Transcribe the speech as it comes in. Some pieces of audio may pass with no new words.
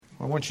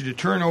want you to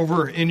turn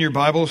over in your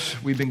Bibles.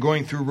 We've been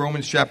going through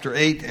Romans chapter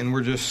 8, and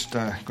we're just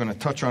going to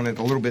touch on it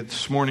a little bit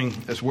this morning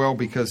as well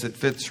because it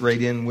fits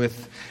right in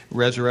with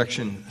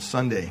Resurrection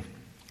Sunday.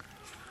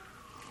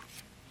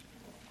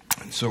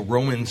 So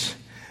Romans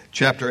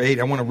chapter 8,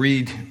 I want to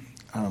read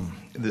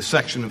the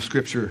section of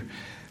Scripture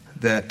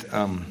that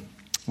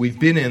we've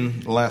been in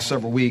the last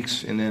several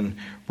weeks, and then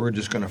we're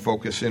just going to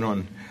focus in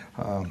on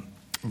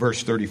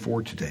verse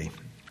 34 today.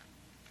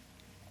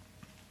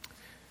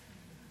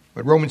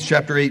 But Romans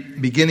chapter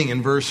 8, beginning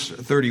in verse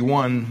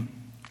 31,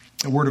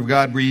 the Word of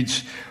God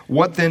reads,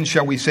 "What then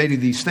shall we say to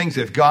these things?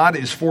 If God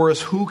is for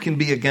us, who can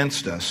be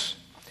against us?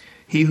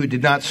 He who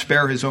did not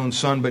spare his own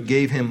Son, but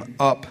gave him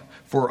up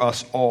for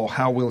us all,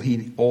 how will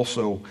he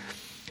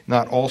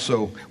not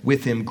also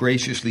with him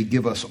graciously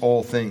give us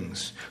all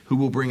things? Who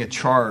will bring a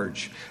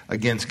charge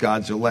against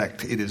God's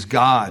elect? It is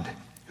God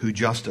who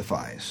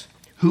justifies.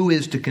 Who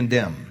is to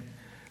condemn?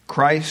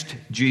 Christ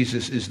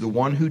Jesus is the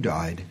one who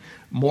died,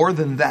 more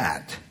than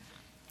that,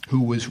 who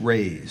was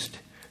raised,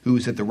 who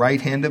is at the right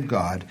hand of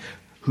God,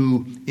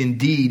 who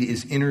indeed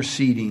is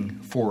interceding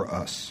for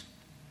us.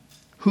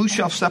 Who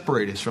shall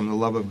separate us from the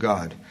love of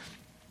God?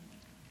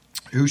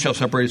 Who shall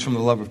separate us from the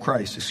love of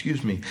Christ?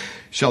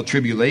 Shall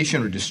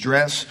tribulation or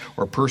distress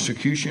or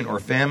persecution or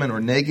famine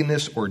or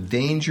nakedness or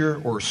danger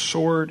or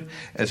sword?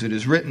 As it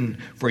is written,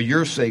 for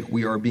your sake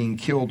we are being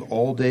killed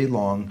all day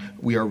long.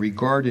 We are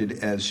regarded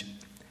as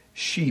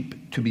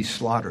sheep to be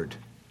slaughtered.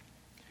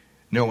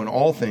 No, in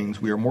all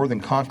things we are more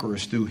than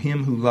conquerors through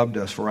him who loved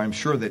us. For I am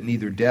sure that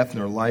neither death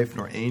nor life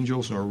nor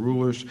angels nor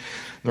rulers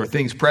nor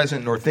things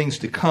present nor things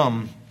to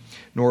come,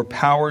 nor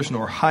powers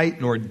nor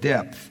height nor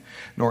depth,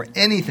 nor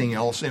anything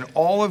else in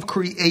all of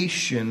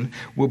creation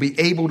will be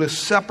able to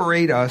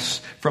separate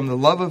us from the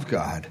love of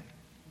God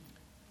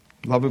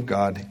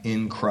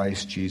in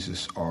Christ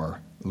Jesus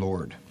our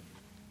Lord."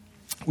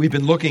 We've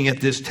been looking at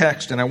this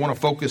text, and I want to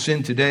focus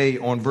in today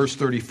on verse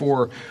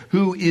 34.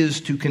 Who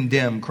is to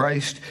condemn?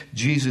 Christ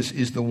Jesus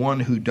is the one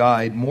who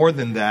died, more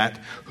than that,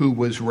 who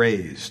was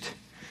raised.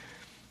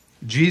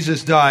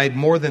 Jesus died,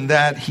 more than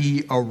that,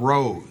 he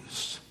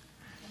arose.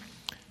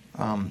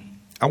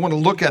 I want to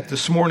look at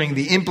this morning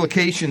the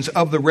implications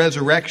of the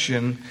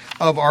resurrection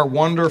of our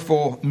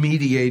wonderful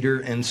mediator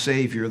and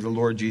Savior, the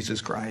Lord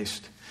Jesus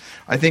Christ.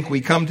 I think we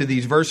come to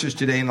these verses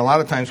today, and a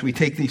lot of times we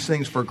take these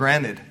things for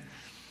granted.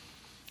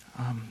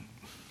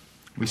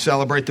 We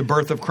celebrate the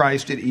birth of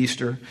Christ at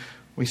Easter.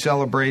 We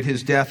celebrate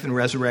his death and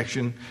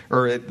resurrection,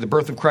 or at the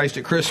birth of Christ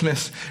at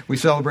Christmas. We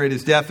celebrate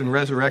his death and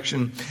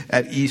resurrection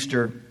at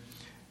Easter.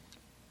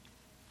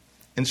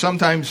 And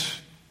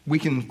sometimes we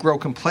can grow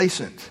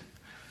complacent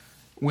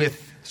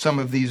with some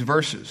of these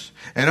verses.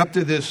 And up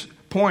to this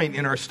point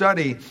in our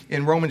study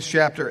in Romans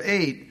chapter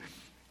 8,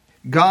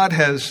 God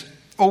has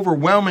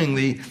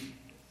overwhelmingly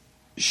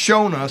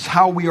shown us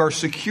how we are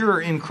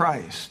secure in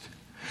Christ.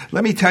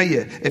 Let me tell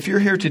you, if you're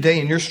here today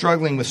and you're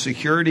struggling with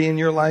security in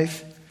your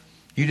life,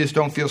 you just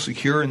don't feel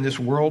secure in this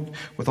world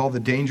with all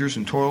the dangers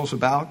and toils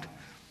about,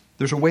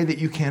 there's a way that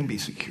you can be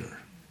secure.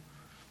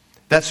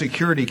 That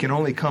security can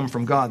only come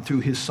from God through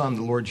his Son,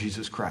 the Lord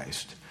Jesus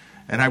Christ.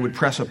 And I would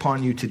press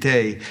upon you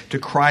today to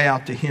cry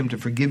out to him to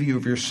forgive you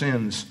of your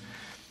sins,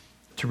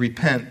 to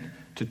repent,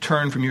 to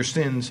turn from your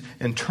sins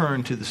and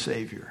turn to the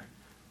Savior.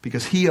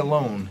 Because he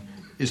alone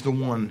is the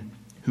one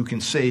who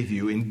can save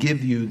you and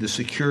give you the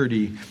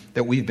security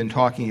that we've been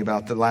talking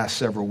about the last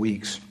several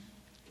weeks.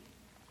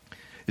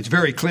 It's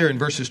very clear in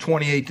verses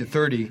 28 to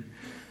 30.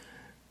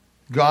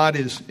 God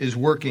is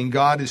working,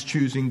 God is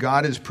choosing,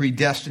 God is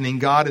predestining,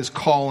 God is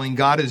calling,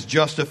 God is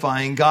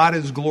justifying, God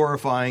is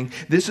glorifying.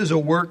 This is a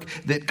work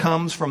that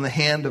comes from the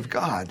hand of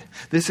God.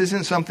 This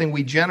isn't something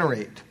we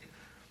generate.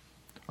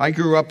 I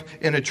grew up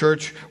in a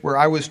church where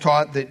I was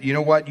taught that, you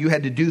know what, you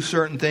had to do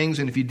certain things,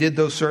 and if you did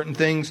those certain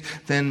things,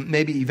 then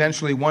maybe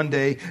eventually one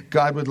day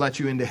God would let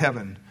you into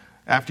heaven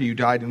after you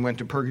died and went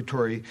to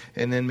purgatory.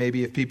 And then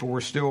maybe if people were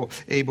still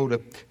able to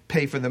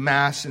pay for the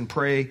Mass and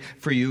pray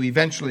for you,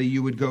 eventually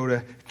you would go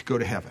to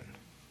heaven.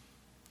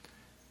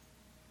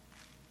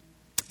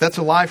 That's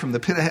a lie from the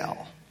pit of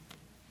hell.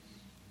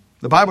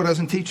 The Bible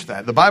doesn't teach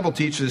that. The Bible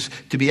teaches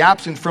to be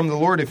absent from the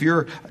Lord, if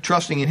you're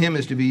trusting in him,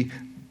 is to be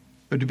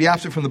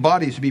absent from the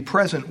body, is to be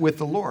present with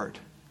the Lord.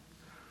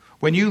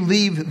 When you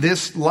leave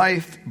this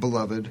life,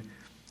 beloved,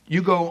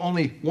 you go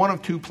only one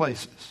of two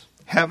places,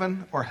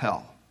 heaven or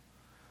hell.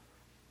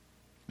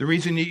 The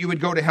reason that you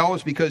would go to hell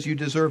is because you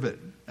deserve it,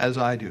 as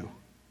I do.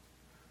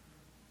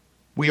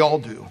 We all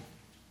do.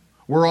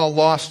 We're all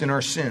lost in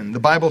our sin. The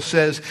Bible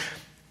says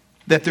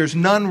that there's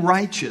none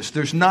righteous.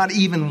 There's not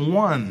even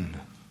one.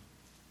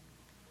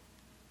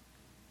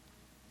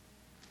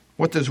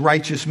 What does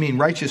righteous mean?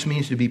 Righteous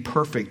means to be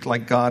perfect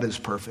like God is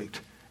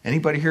perfect.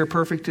 Anybody here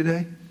perfect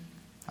today?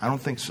 I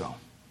don't think so.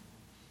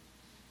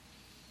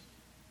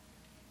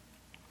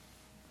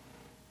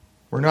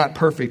 We're not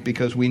perfect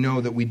because we know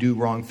that we do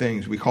wrong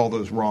things. We call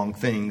those wrong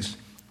things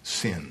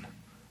sin.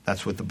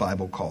 That's what the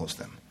Bible calls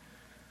them.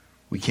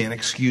 We can't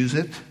excuse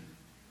it,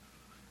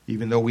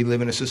 even though we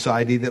live in a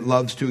society that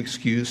loves to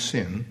excuse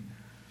sin.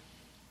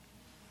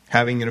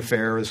 Having an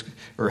affair is,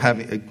 or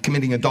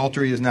committing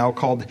adultery is now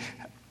called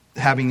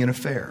having an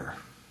affair.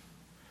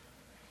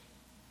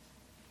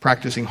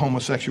 Practicing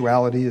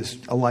homosexuality is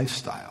a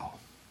lifestyle.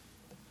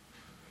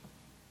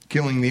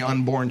 Killing the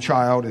unborn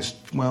child is,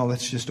 well,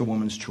 that's just a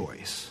woman's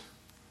choice.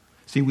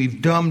 See,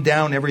 we've dumbed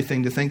down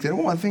everything to think that,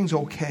 oh, everything's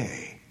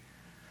okay.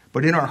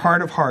 But in our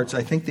heart of hearts,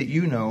 I think that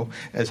you know,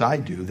 as I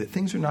do, that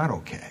things are not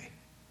okay.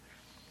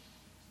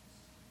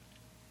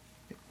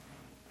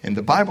 And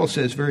the Bible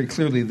says very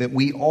clearly that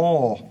we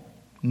all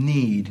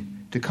need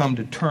to come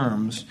to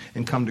terms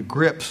and come to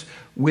grips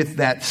with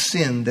that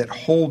sin that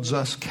holds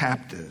us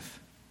captive.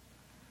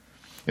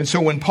 And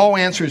so when Paul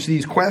answers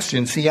these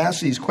questions, he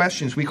asks these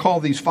questions. We call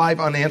these 5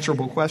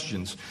 unanswerable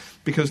questions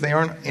because they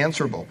aren't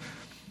answerable.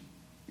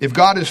 If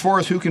God is for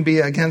us, who can be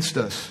against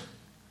us?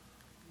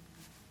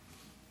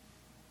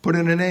 Put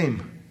in a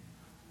name.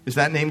 Is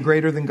that name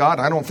greater than God?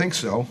 I don't think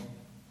so.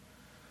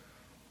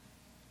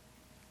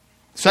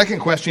 Second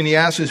question he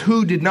asks is,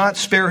 who did not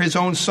spare his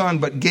own son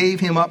but gave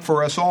him up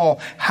for us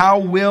all? How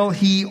will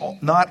he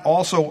not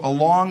also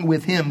along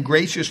with him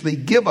graciously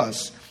give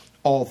us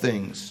all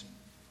things?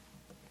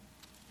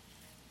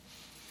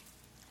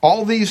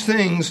 All these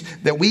things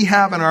that we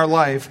have in our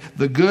life,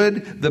 the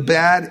good, the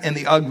bad, and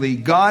the ugly,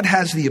 God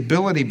has the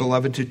ability,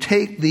 beloved, to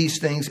take these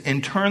things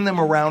and turn them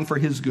around for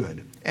his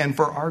good and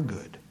for our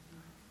good.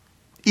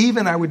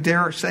 Even, I would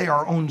dare say,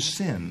 our own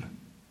sin.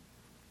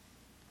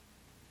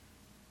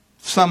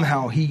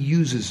 Somehow he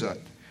uses it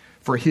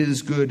for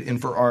his good and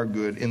for our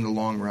good in the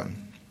long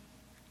run.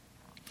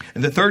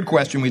 And the third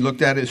question we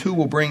looked at is, who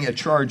will bring a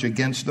charge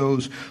against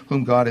those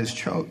whom God has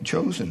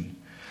chosen?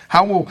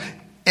 How will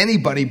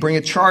anybody bring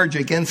a charge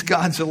against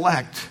God's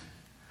elect?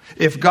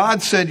 If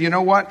God said, you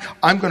know what,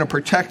 I'm going to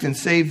protect and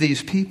save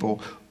these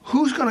people,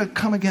 who's going to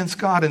come against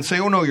God and say,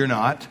 oh no, you're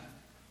not?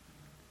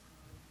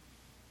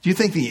 Do you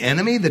think the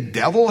enemy, the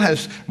devil,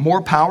 has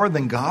more power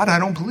than God? I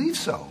don't believe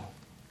so.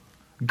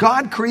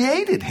 God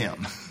created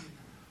him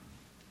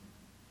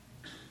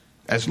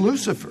as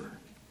Lucifer.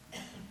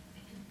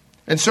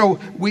 And so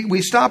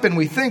we stop and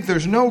we think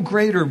there's no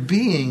greater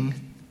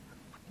being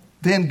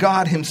than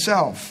God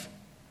himself.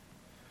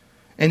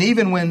 And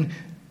even when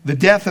the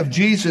death of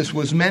Jesus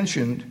was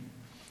mentioned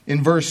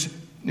in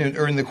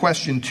the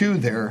question 2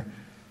 there,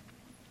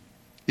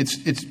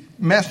 it's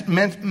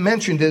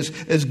mentioned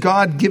as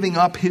God giving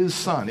up his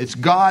son. It's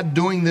God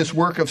doing this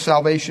work of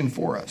salvation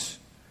for us.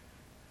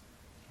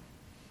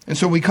 And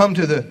so we come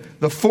to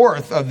the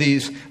fourth of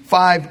these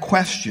 5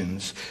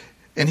 questions.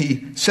 And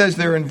he says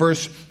there in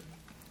verse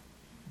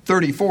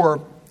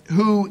 34,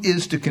 who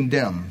is to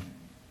condemn?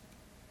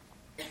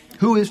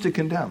 Who is to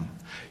condemn?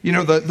 You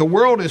know, the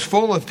world is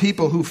full of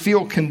people who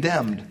feel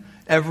condemned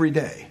every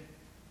day.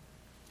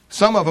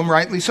 Some of them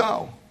rightly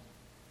so.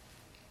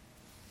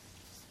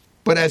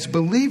 But as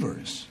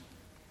believers,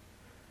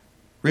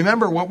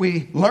 remember what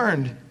we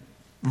learned,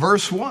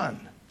 verse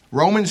 1.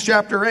 Romans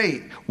chapter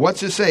 8,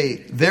 what's it say?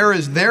 There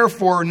is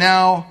therefore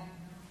now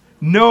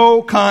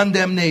no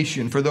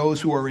condemnation for those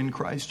who are in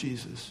Christ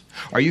Jesus.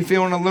 Are you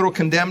feeling a little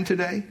condemned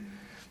today?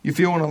 You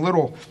feeling a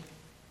little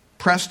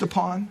pressed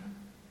upon?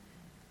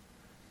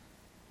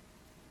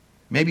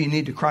 Maybe you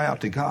need to cry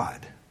out to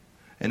God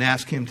and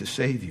ask him to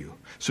save you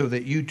so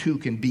that you too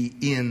can be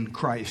in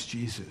Christ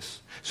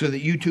Jesus. So that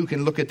you too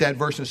can look at that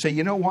verse and say,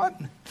 you know what?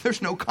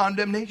 There's no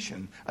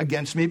condemnation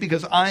against me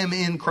because I am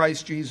in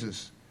Christ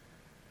Jesus.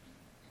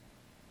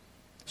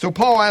 So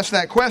Paul asked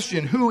that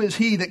question, who is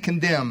he that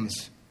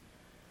condemns?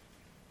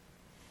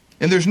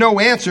 And there's no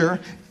answer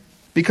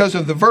because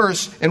of the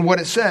verse and what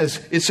it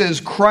says. It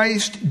says,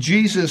 Christ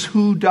Jesus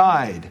who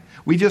died.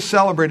 We just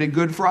celebrated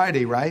Good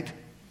Friday, right?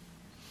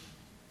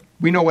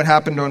 We know what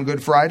happened on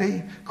Good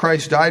Friday.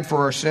 Christ died for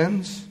our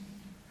sins.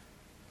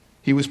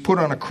 He was put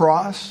on a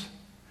cross.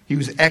 He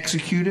was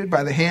executed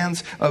by the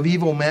hands of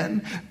evil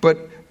men. But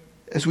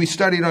as we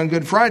studied on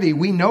Good Friday,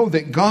 we know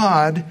that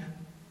God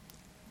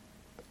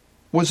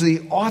was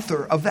the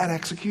author of that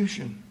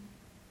execution.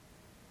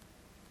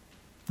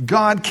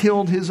 God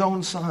killed his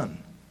own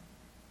son.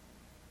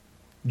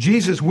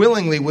 Jesus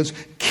willingly was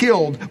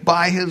killed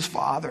by his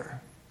Father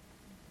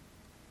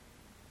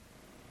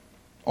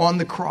on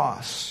the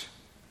cross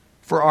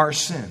for our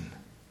sin,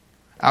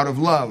 out of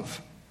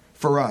love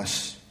for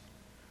us,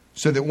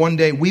 so that one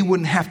day we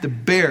wouldn't have to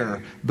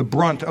bear the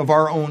brunt of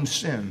our own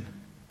sin.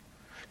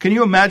 Can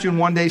you imagine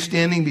one day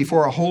standing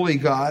before a holy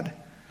God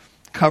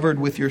covered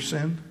with your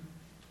sin?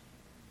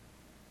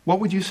 What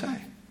would you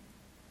say?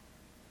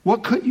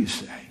 What could you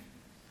say?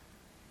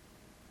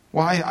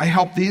 Well, I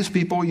helped these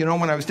people. You know,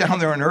 when I was down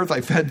there on earth,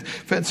 I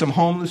fed some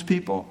homeless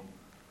people.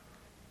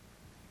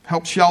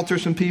 Helped shelter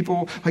some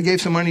people. I gave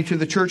some money to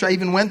the church. I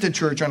even went to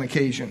church on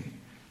occasion.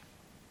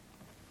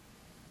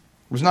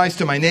 It was nice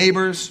to my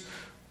neighbors.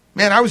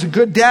 Man, I was a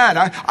good dad.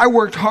 I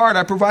worked hard.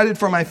 I provided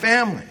for my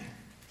family.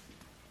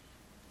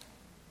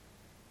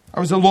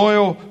 I was a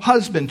loyal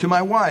husband to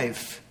my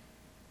wife.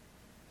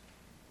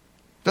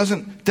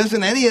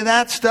 Doesn't any of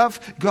that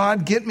stuff,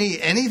 God, get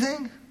me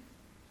anything?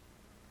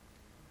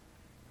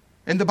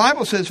 And the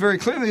Bible says very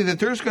clearly that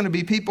there's going to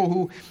be people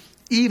who,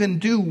 even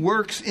do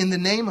works in the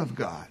name of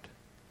God.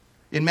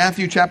 In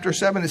Matthew chapter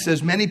 7, it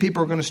says many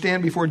people are going to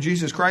stand before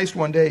Jesus Christ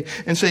one day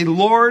and say,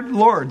 Lord,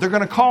 Lord. They're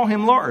going to call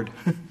him Lord.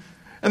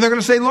 And they're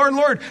going to say, Lord,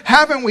 Lord,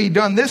 haven't we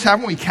done this?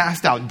 Haven't we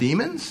cast out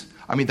demons?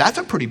 I mean, that's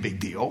a pretty big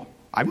deal.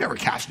 I've never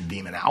cast a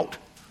demon out,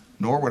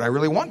 nor would I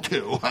really want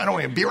to. I don't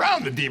want to be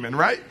around the demon,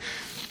 right?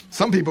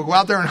 Some people go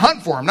out there and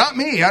hunt for him. Not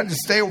me. I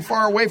just stay as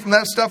far away from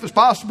that stuff as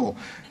possible.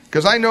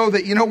 Because I know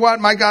that, you know what?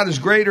 My God is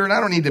greater, and I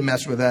don't need to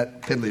mess with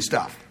that piddly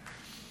stuff.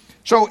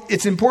 So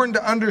it's important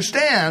to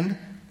understand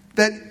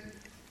that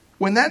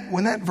when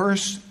that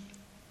verse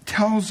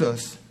tells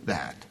us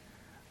that,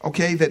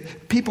 okay,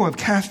 that people have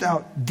cast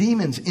out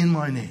demons in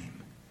my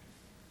name.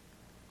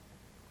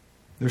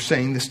 They're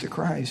saying this to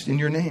Christ in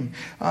your name.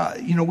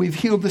 We've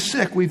healed the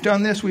sick. We've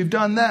done this. We've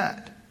done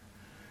that.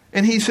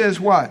 And he says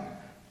what?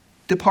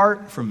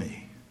 Depart from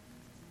me.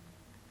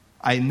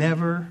 I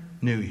never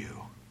knew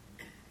you.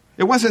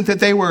 It wasn't that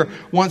they were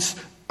once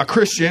a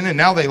Christian and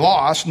now they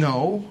lost.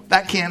 No,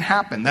 that can't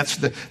happen. That's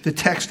the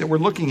text that we're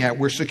looking at.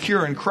 We're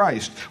secure in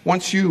Christ.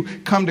 Once you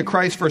come to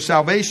Christ for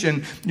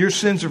salvation, your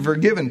sins are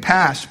forgiven,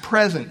 past,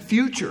 present,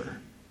 future.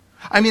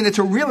 I mean, it's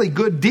a really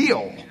good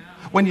deal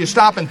when you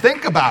stop and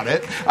think about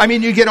it. I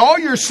mean, you get all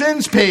your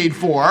sins paid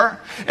for,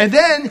 and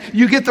then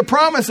you get the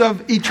promise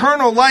of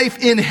eternal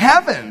life in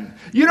heaven.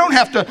 You don't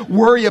have to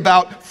worry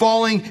about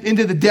falling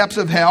into the depths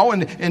of hell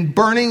and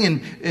burning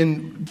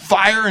in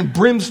fire and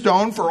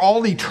brimstone for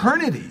all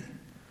eternity.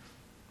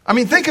 I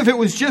mean, think if it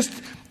was just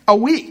a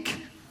week.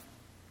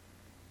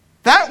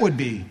 That would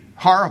be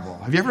horrible.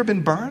 Have you ever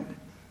been burned?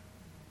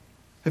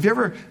 Have you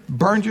ever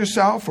burned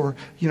yourself? Or,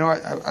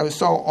 I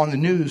saw on the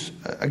news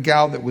a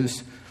gal that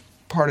was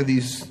part of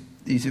these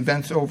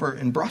events over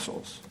in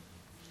Brussels,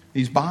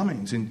 these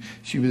bombings. And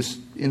she was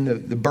in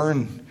the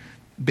burn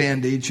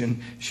bandage.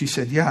 And she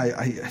said,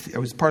 I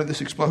was part of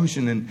this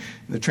explosion. And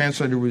the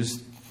translator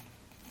was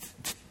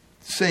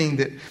saying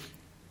that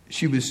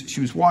she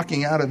was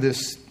walking out of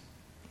this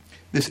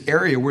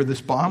area where this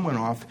bomb went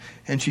off,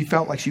 and she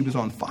felt like she was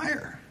on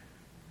fire.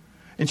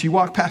 And she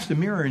walked past a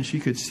mirror, and she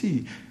could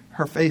see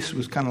her face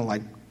was kind of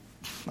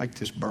like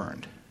just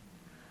burned.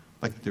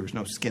 Like there was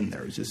no skin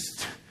there. It was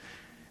just...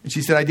 And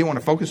she said, I didn't want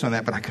to focus on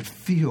that, but I could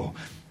feel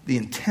the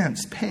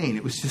intense pain.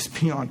 It was just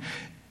beyond...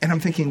 And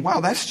I'm thinking, wow,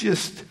 that's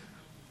just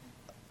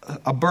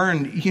a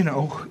burn,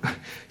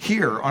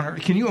 here on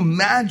earth. Can you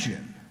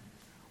imagine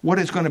what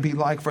it's going to be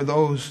like for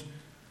those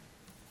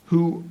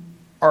who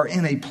are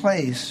in a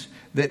place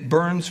that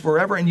burns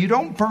forever? And you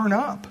don't burn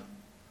up.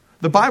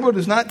 The Bible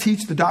does not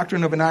teach the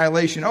doctrine of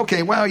annihilation.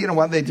 Okay, well, you know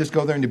what? They just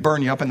go there and they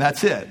burn you up and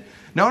that's it.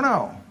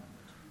 No.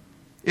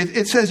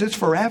 It says it's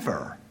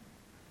forever.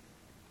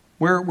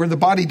 Where the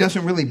body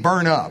doesn't really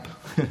burn up.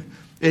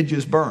 It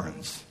just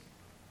burns.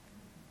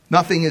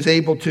 Nothing is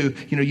able to,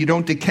 you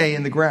don't decay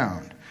in the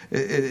ground.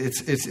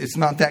 It's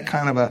not that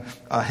kind of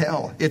a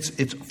hell.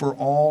 It's for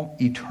all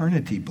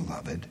eternity,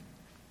 beloved.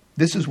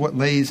 This is what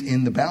lays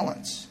in the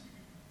balance.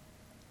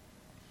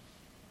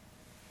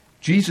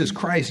 Jesus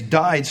Christ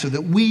died so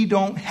that we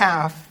don't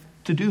have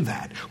to do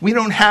that. We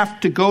don't have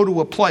to go to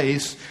a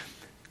place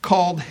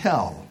called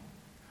hell.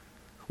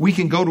 We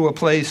can go to a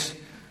place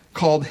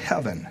called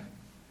heaven.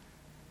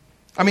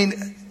 I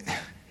mean,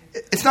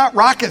 it's not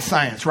rocket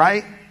science,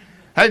 right?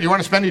 Hey, do you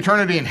want to spend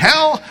eternity in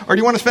hell or do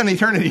you want to spend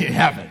eternity in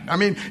heaven? I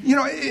mean,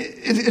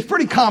 it's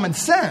pretty common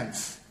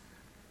sense.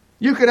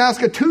 You could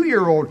ask a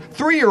 2-year-old,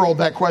 3-year-old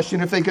that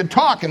question if they could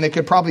talk, and they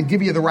could probably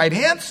give you the right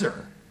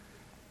answer.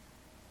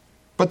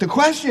 But the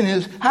question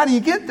is, how do you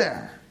get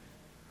there?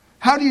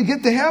 How do you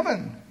get to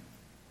heaven?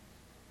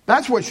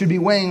 That's what should be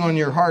weighing on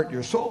your heart,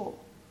 your soul.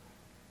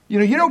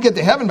 You don't get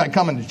to heaven by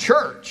coming to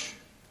church.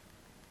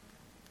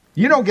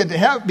 You don't get to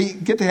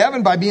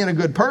heaven by being a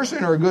good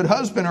person or a good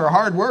husband or a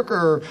hard worker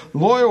or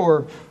loyal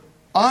or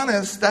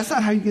honest. That's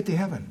not how you get to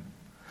heaven.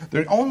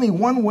 There's only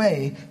one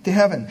way to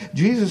heaven.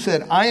 Jesus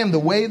said, I am the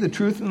way, the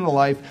truth, and the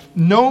life.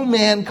 No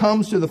man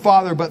comes to the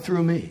Father but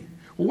through me.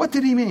 Well, what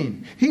did he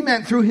mean? He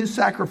meant through his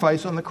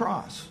sacrifice on the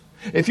cross.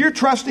 If you're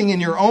trusting in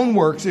your own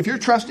works, if you're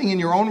trusting in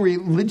your own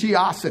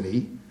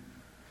religiosity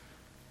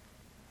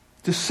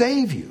to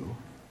save you,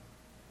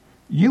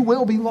 you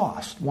will be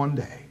lost one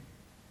day.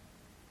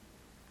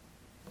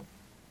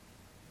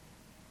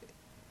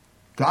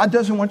 God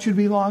doesn't want you to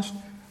be lost.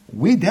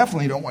 We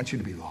definitely don't want you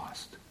to be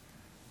lost.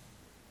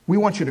 We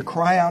want you to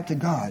cry out to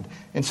God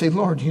and say,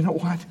 Lord, you know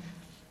what?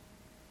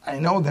 I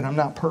know that I'm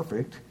not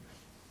perfect.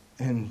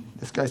 And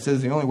this guy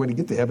says the only way to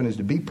get to heaven is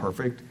to be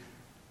perfect.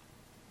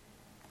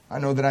 I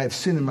know that I have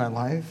sin in my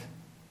life.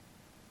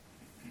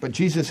 But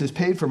Jesus has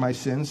paid for my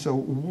sins, so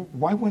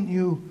why wouldn't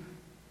you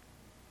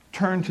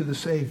turn to the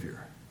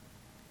Savior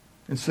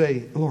and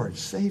say, Lord,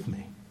 save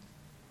me?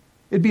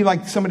 It'd be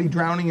like somebody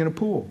drowning in a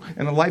pool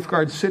and a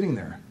lifeguard sitting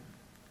there.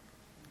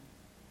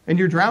 And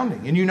you're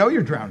drowning, and you know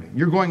you're drowning.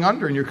 You're going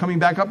under, and you're coming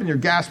back up, and you're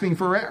gasping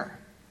for air.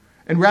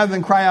 And rather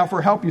than cry out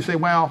for help, you say,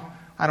 well,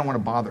 I don't want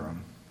to bother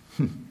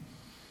him.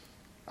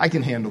 I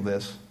can handle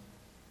this.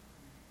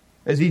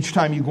 As each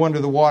time you go under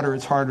the water,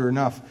 it's harder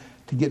enough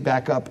to get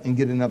back up and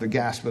get another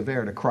gasp of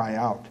air to cry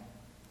out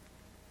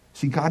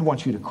See, God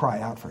wants you to cry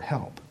out for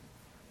help.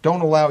 Don't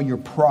allow your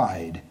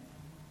pride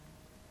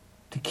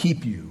to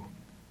keep you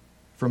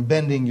from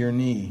bending your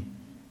knee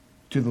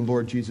to the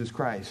Lord Jesus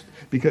Christ.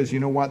 Because you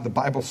know what? The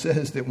Bible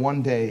says that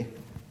one day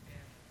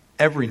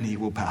every knee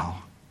will bow.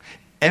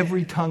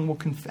 Every tongue will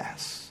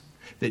confess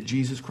that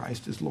Jesus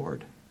Christ is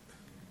Lord.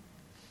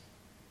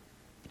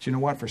 But you know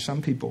what? For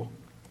some people,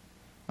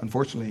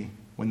 unfortunately,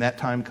 when that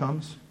time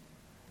comes,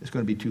 it's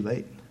going to be too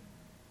late.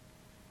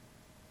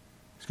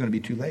 It's going to be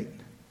too late.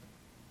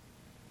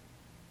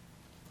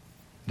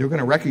 They're going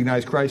to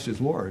recognize Christ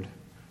as Lord,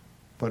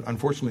 but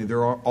unfortunately,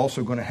 they're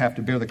also going to have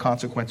to bear the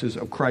consequences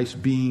of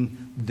Christ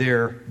being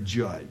their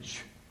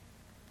judge.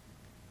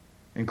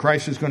 And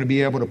Christ is going to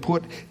be able to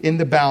put in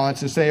the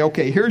balance and say,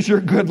 okay, here's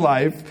your good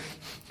life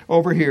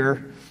over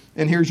here,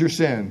 and here's your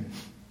sin.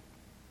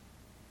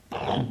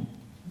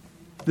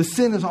 The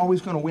sin is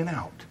always going to win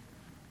out.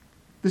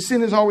 The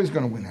sin is always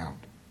going to win out.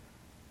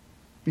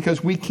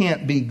 Because we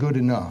can't be good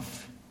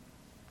enough.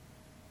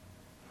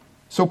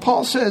 So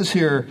Paul says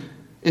here,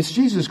 it's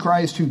Jesus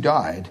Christ who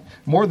died.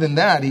 More than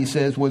that, he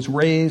says, was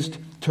raised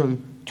to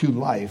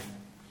life.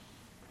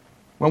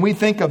 When we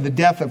think of the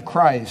death of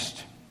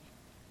Christ,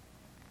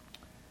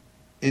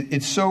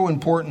 it's so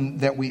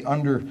important that we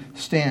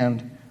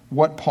understand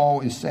what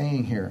Paul is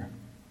saying here.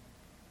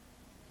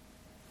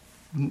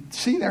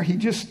 See there, he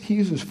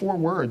uses 4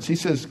 words. He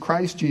says,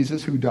 Christ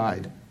Jesus who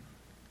died.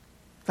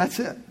 That's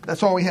it.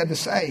 That's all he had to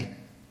say.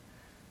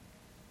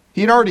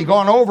 He'd already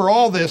gone over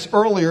all this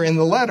earlier in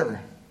the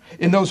letter.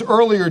 In those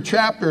earlier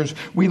chapters,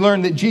 we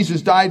learned that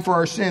Jesus died for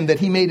our sin, that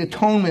he made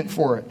atonement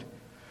for it,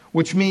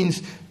 which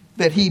means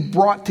that he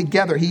brought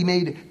together, he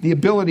made the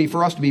ability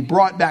for us to be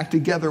brought back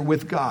together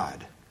with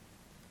God.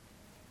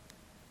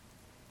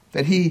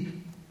 That he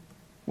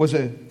was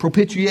a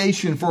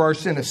propitiation for our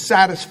sin, a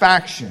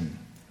satisfaction.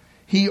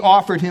 He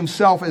offered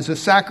himself as a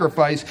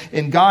sacrifice,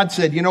 and God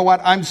said, you know what,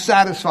 I'm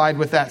satisfied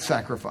with that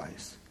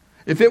sacrifice.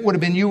 If it would have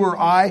been you or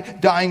I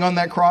dying on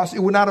that cross, it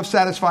would not have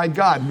satisfied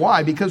God.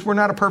 Why? Because we're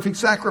not a perfect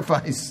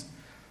sacrifice.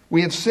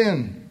 We have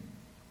sin.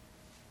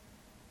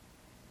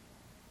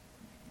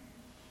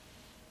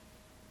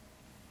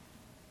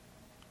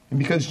 And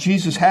because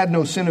Jesus had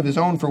no sin of his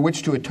own for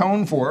which to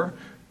atone for,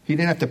 he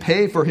didn't have to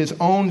pay for his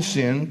own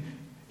sin.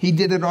 He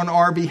did it on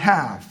our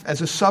behalf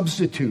as a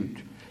substitute,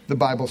 the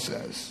Bible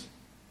says.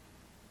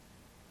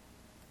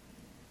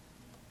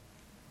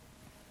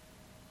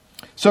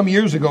 Some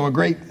years ago, a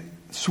great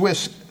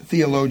Swiss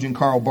theologian,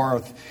 Karl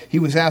Barth, he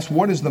was asked,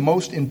 what is the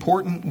most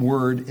important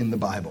word in the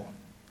Bible?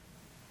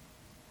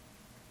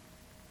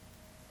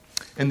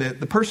 And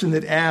the person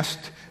that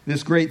asked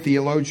this great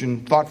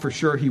theologian thought for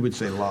sure he would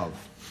say love.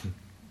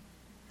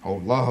 Oh,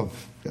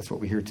 love. That's what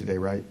we hear today,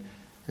 right?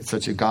 It's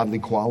such a godly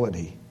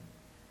quality.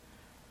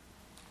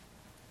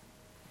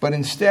 But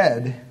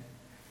instead,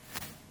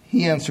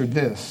 he answered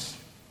this.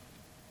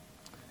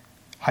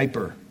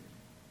 Hyper,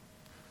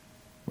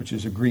 which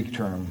is a Greek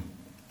term.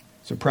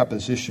 It's a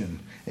preposition,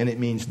 and it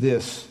means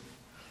this,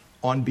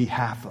 on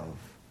behalf of,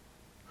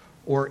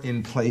 or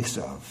in place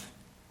of.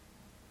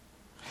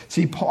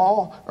 See,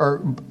 Karl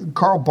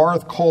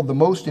Barth called the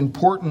most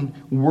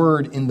important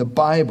word in the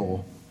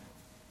Bible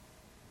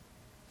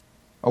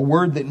a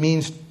word that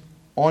means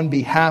on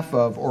behalf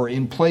of or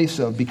in place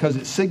of, because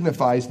it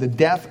signifies the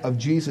death of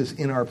Jesus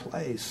in our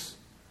place.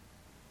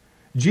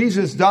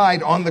 Jesus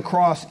died on the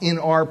cross in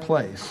our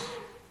place.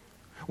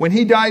 When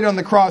he died on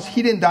the cross,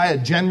 he didn't die a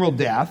general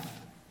death.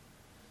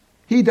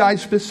 He died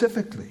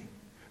specifically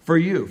for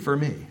you, for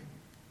me.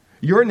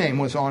 Your name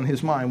was on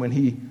his mind when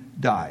he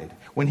died,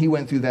 when he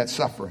went through that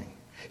suffering.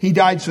 He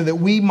died so that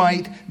we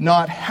might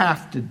not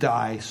have to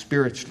die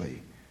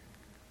spiritually.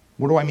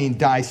 What do I mean,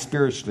 die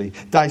spiritually?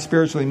 Die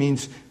spiritually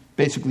means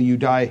basically you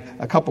die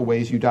a couple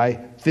ways. You die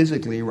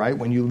physically, right?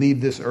 When you leave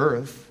this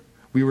earth.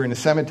 We were in a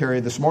cemetery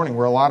this morning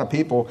where a lot of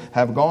people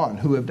have gone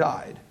who have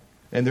died,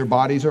 and their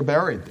bodies are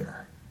buried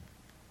there.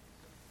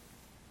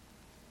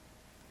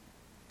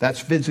 That's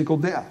physical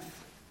death.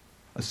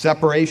 A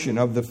separation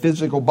of the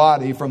physical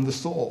body from the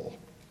soul.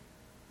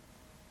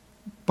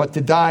 But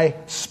to die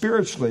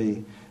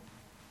spiritually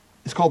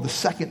is called the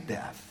second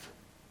death.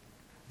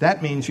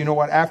 That means, you know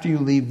what, after you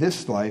leave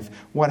this life,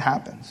 what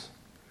happens?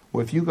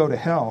 Well, if you go to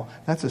hell,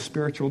 that's a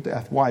spiritual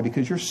death. Why?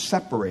 Because you're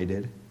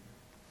separated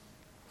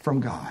from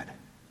God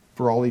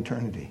for all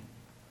eternity.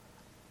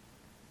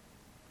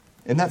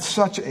 And that's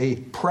such a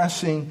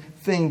pressing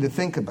thing to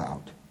think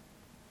about.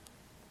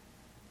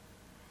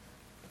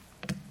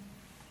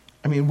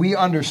 I mean, we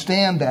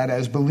understand that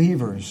as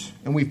believers,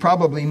 and we've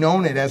probably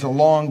known it as a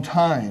long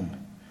time.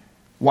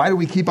 Why do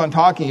we keep on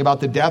talking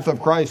about the death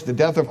of Christ, the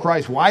death of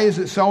Christ? Why is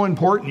it so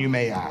important, you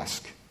may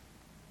ask?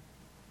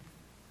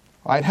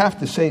 I'd have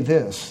to say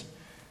this.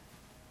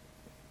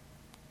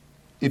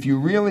 If you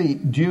really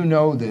do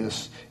know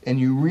this, and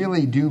you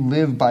really do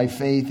live by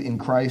faith in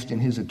Christ and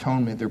his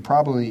atonement, there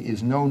probably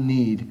is no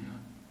need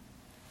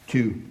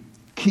to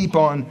keep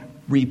on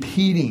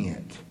repeating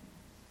it.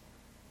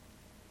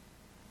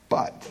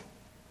 But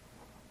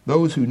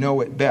those who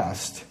know it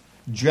best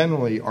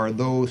generally are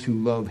those who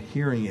love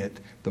hearing it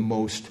the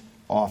most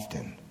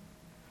often.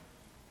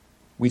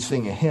 We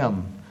sing a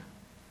hymn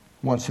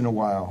once in a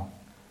while.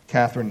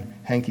 Catherine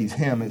Henke's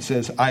hymn. It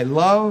says, I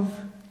love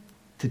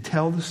to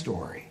tell the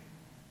story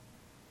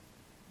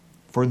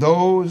for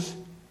those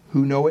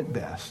who know it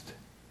best,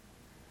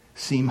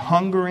 seem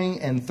hungering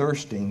and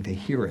thirsting to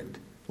hear it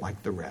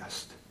like the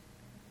rest.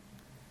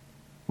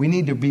 We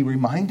need to be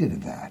reminded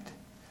of that.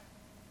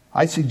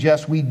 I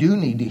suggest we do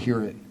need to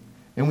hear it,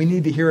 and we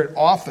need to hear it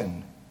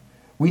often.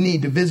 We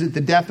need to visit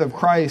the death of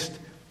Christ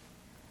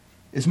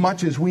as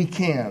much as we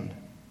can.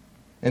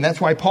 And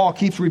that's why Paul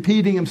keeps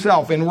repeating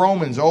himself in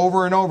Romans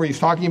over and over. He's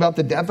talking about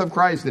the death of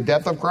Christ, the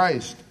death of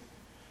Christ.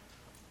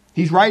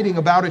 He's writing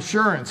about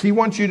assurance. He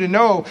wants you to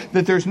know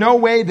that there's no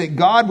way that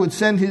God would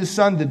send his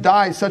son to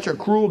die such a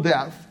cruel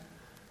death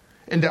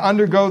and to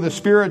undergo the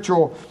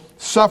spiritual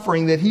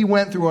suffering that he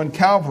went through on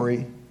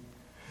Calvary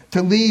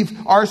to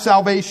leave our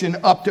salvation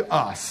up to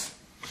us.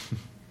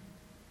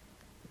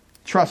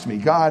 Trust me,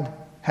 God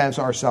has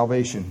our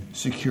salvation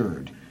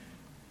secured.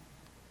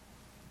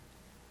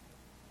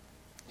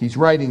 He's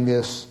writing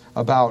this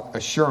about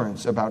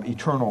assurance, about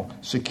eternal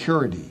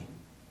security.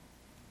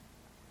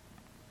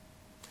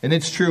 And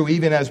it's true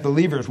even as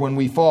believers when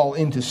we fall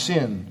into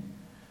sin,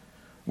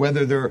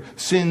 whether they're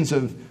sins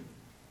of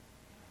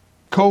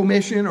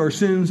commission or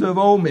sins of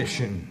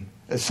omission,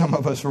 as some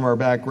of us from our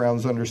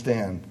backgrounds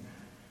understand.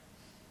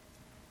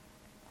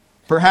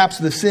 Perhaps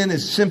the sin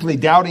is simply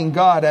doubting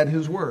God at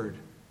his word.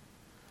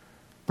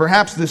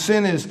 Perhaps the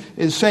sin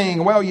is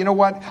saying, well, you know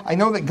what? I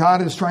know that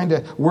God is trying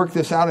to work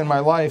this out in my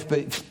life,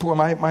 but boy,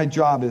 my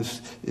job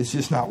is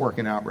just not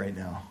working out right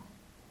now.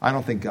 I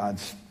don't think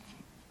God's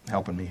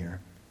helping me here.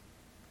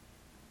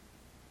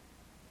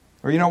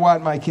 Or you know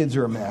what? My kids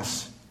are a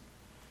mess.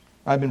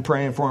 I've been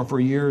praying for them for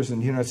years,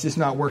 and it's just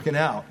not working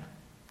out.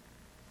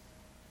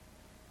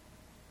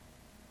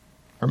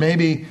 Or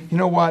maybe, you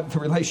know what? The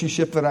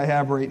relationship that I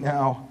have right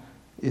now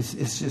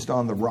is just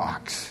on the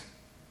rocks.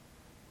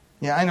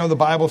 Yeah, I know the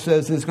Bible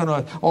says it's going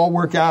to all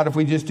work out if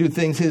we just do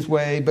things his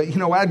way, but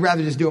I'd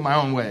rather just do it my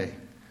own way.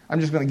 I'm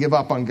just going to give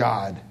up on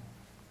God.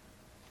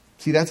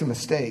 See, that's a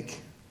mistake.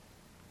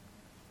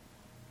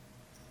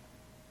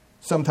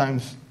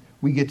 Sometimes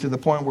we get to the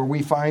point where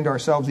we find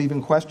ourselves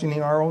even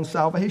questioning our own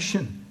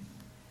salvation.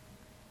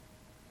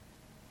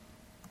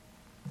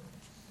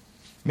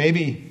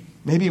 Maybe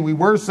we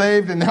were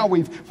saved and now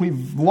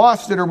we've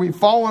lost it or we've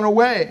fallen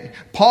away.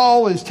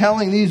 Paul is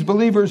telling these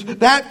believers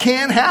that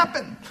can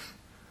happen.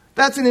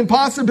 That's an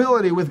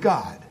impossibility with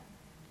God.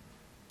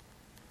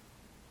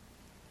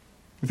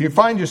 If you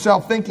find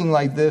yourself thinking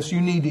like this, you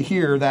need to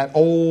hear that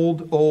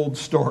old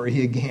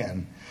story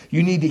again.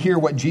 You need to hear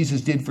what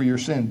Jesus did for your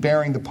sin,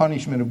 bearing the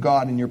punishment of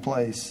God in your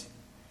place.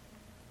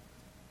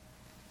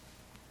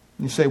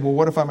 You say, well,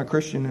 what if I'm a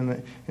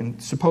Christian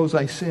and suppose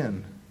I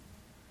sin?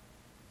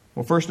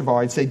 Well, first of all,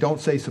 I'd say don't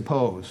say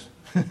suppose.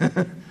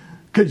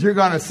 Because you're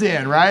going to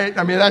sin, right?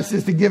 I mean, that's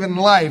just a given in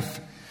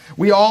life.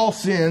 We all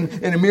sin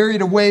in a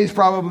myriad of ways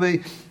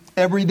probably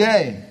every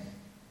day.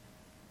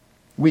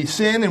 We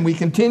sin and we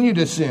continue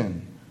to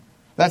sin.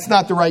 That's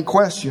not the right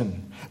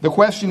question. The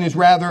question is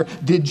rather,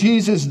 did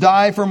Jesus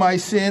die for my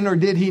sin or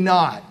did he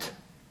not?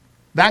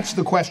 That's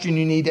the question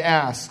you need to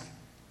ask.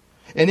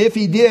 And if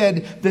he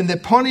did, then the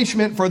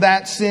punishment for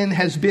that sin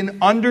has been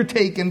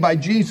undertaken by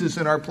Jesus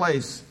in our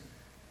place.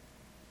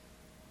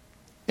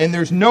 And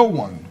there's no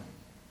one,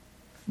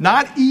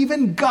 not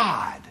even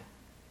God,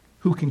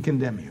 who can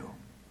condemn you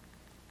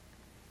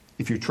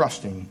if you're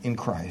trusting in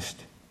Christ.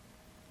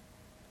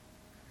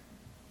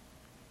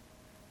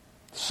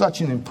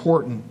 Such an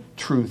important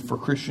truth for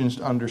Christians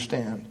to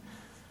understand.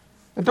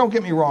 And don't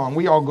get me wrong,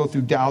 we all go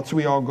through doubts,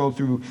 we all go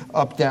through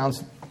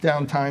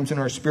down times in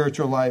our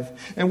spiritual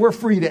life, and we're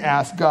free to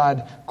ask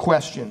God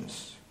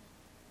questions.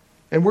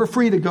 And we're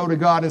free to go to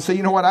God and say,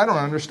 you know what, I don't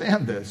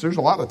understand this. There's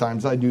a lot of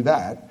times I do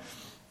that.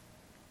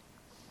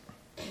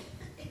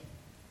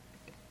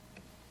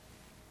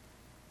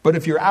 But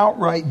if you're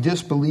outright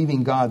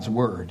disbelieving God's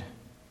word,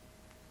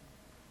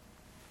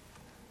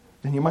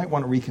 then you might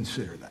want to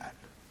reconsider that.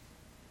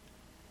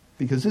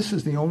 Because this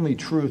is the only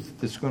truth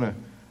that's going to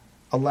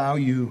allow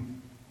you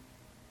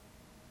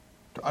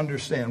to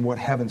understand what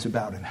heaven's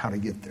about and how to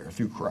get there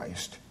through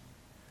Christ.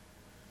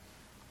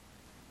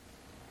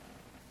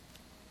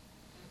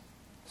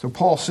 So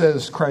Paul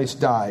says Christ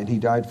died. He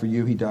died for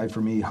you. He died for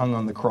me. He hung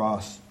on the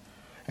cross.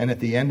 And at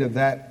the end of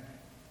that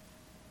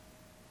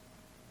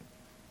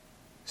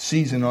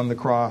season on the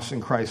cross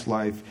in Christ's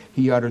life,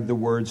 he uttered the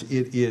words,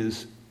 "It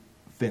is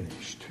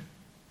finished."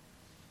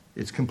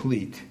 It's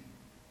complete.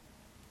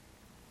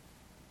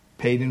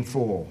 Paid in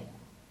full.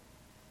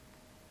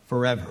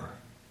 Forever.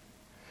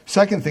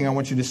 Second thing I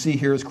want you to see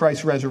here is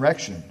Christ's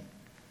resurrection.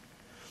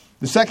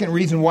 The second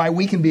reason why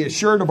we can be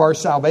assured of our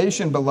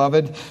salvation,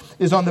 beloved,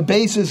 is on the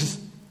basis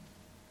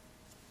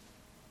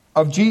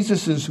of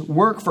Jesus'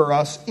 work for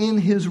us in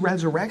his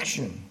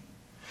resurrection.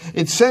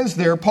 It says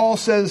there, Paul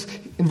says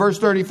in verse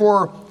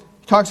 34,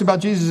 he talks about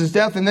Jesus'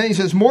 death, and then he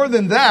says, more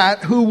than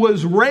that, who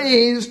was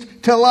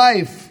raised to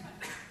life.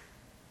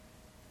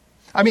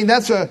 I mean,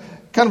 that's a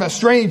kind of a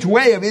strange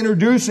way of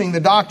introducing the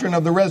doctrine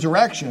of the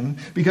resurrection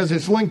because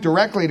it's linked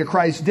directly to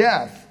Christ's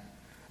death,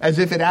 as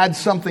if it adds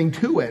something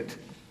to it.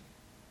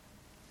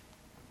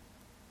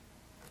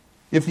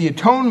 If the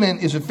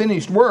atonement is a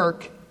finished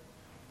work,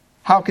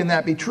 how can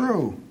that be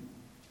true?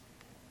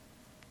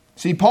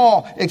 See,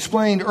 Paul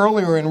explained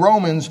earlier in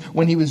Romans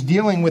when he was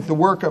dealing with the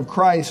work of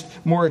Christ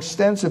more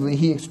extensively,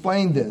 he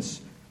explained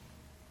this.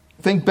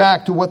 Think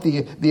back to what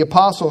the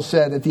apostle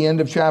said at the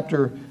end of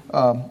chapter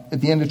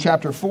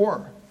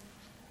 4,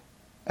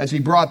 as he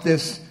brought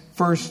this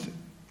first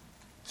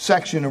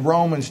section of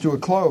Romans to a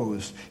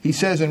close. He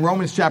says in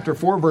Romans chapter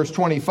 4, verse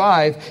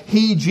 25,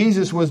 He,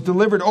 Jesus, was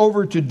delivered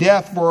over to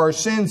death for our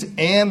sins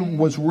and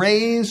was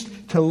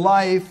raised to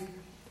life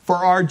for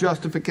our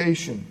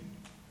justification.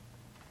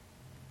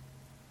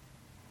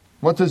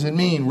 What does it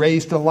mean,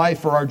 raised to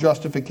life for our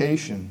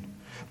justification?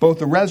 Both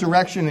the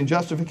resurrection and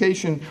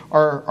justification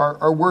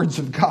are words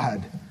of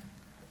God.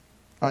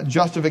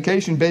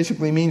 Justification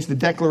basically means the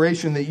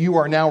declaration that you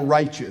are now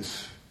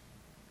righteous.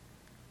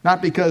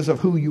 Not because of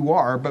who you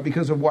are, but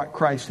because of what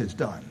Christ has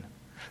done.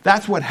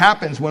 That's what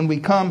happens when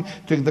we come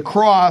to the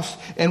cross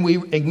and we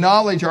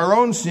acknowledge our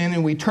own sin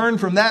and we turn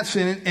from that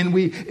sin and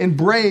we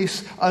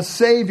embrace a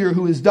Savior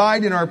who has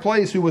died in our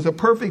place, who was a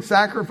perfect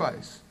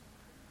sacrifice.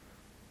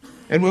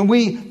 And when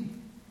we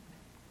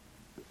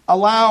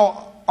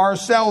allow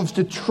ourselves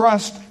to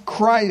trust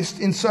Christ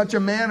in such a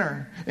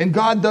manner, and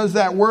God does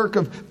that work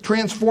of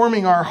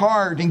transforming our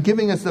heart and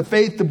giving us the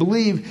faith to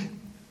believe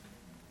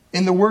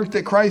in the work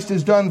that Christ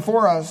has done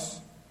for us,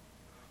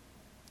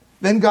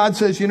 then God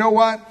says, you know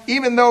what?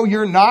 Even though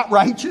you're not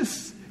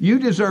righteous, you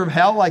deserve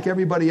hell like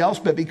everybody else,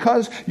 but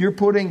because you're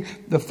putting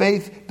the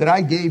faith that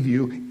I gave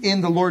you in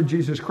the Lord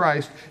Jesus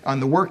Christ, on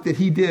the work that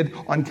He did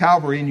on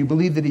Calvary, and you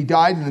believe that He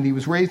died and that He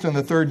was raised on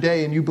the third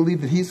day, and you believe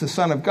that He's the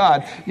Son of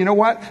God, you know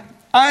what?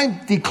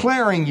 I'm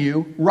declaring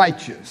you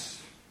righteous.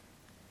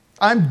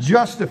 I'm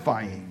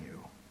justifying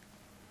you.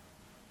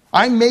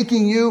 I'm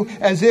making you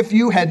as if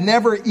you had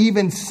never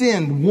even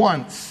sinned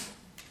once.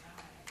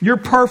 You're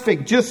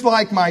perfect, just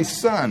like my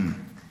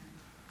Son.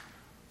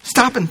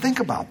 Stop and think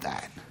about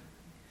that.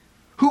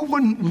 Who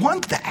wouldn't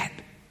want that?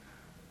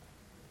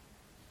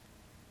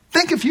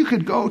 Think if you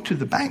could go to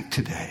the bank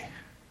today,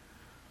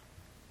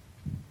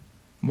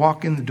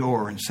 walk in the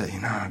door and say,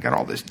 I got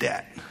all this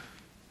debt.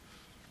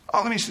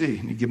 Oh, let me see.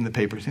 And you give them the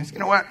papers. And you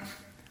know what?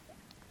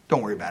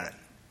 Don't worry about it.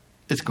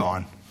 It's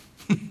gone.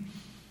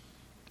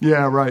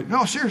 Yeah, right.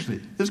 No,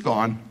 seriously, it's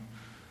gone.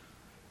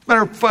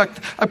 Matter of fact,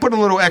 I put a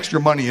little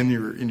extra money in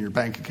your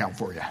bank account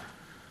for you.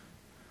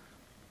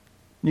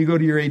 You go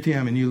to your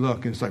ATM and you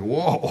look, and it's like,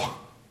 whoa.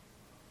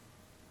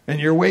 And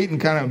you're waiting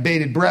kind of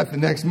bated breath the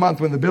next month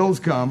when the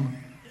bills come,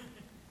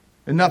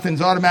 and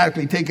nothing's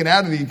automatically taken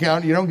out of the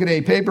account. You don't get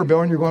any paper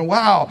bill, and you're going,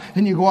 wow.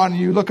 And you go on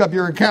and you look up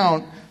your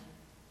account,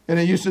 and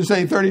it used to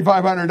say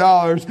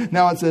 $3,500.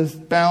 Now it says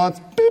balance,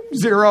 beep,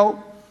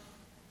 zero.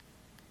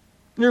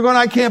 And you're going,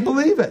 I can't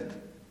believe it.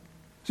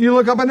 So you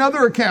look up another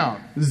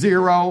account,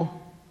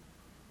 zero.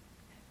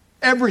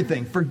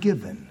 Everything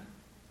forgiven.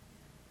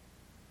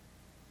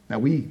 Now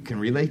we can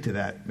relate to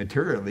that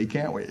materially,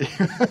 can't we?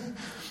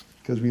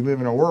 Because we live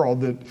in a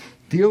world that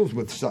deals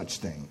with such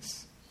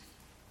things.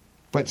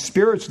 But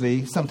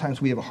spiritually,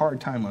 sometimes we have a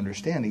hard time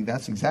understanding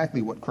that's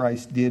exactly what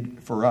Christ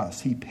did for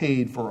us. He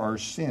paid for our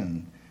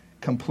sin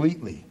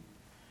completely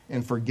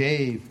and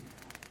forgave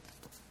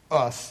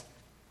us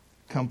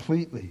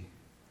completely.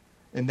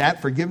 And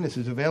that forgiveness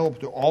is available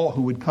to all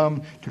who would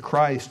come to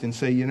Christ and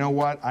say, you know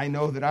what? I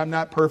know that I'm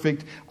not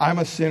perfect. I'm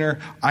a sinner.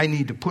 I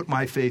need to put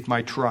my faith,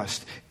 my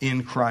trust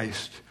in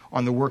Christ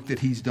on the work that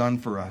He's done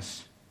for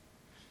us.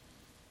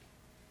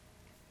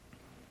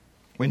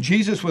 When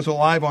Jesus was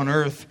alive on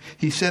earth,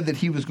 He said that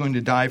He was going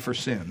to die for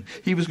sin.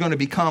 He was going to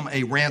become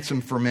a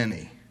ransom for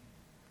many.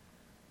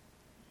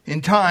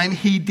 In time,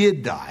 He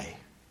did die.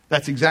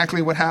 That's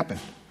exactly what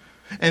happened.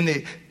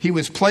 And He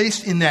was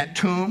placed in that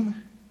tomb.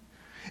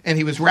 And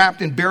He was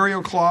wrapped in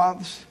burial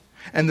cloths.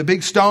 And the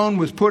big stone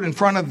was put in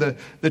front of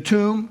the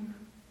tomb,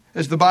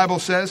 as the Bible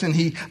says. And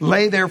He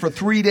lay there for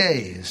 3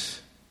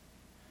 days.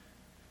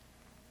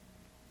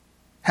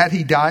 Had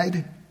He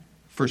died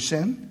for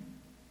sin?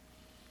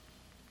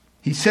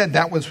 He said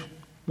that was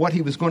what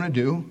He was going to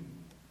do.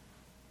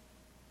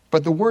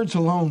 But the words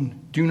alone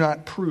do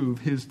not prove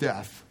His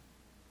death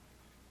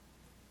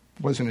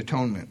was an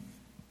atonement.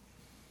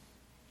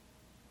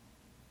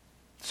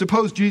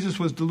 Suppose Jesus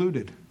was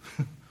deluded.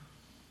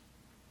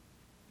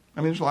 I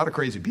mean, there's a lot of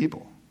crazy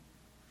people.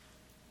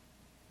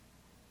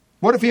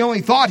 What if He only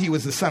thought He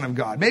was the Son of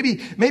God?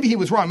 Maybe He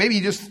was wrong. Maybe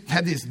He just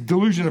had this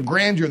delusion of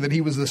grandeur that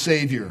He was the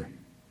Savior.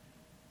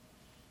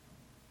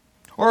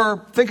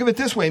 Or think of it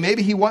this way.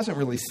 Maybe He wasn't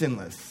really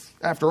sinless.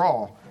 After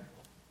all,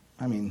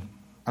 I mean,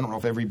 I don't know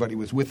if everybody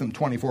was with Him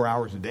 24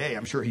 hours a day.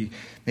 I'm sure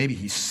maybe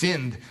he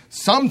sinned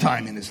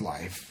sometime in His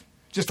life.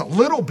 Just a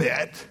little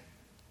bit.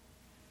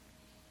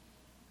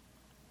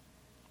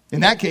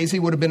 In that case, He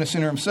would have been a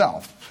sinner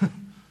Himself.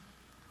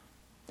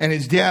 And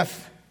His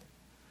death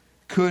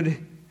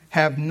could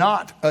have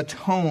not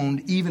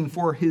atoned even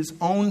for his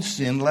own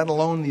sin, let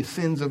alone the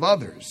sins of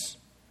others,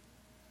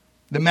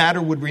 the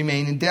matter would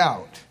remain in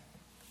doubt.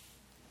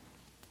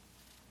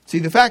 See,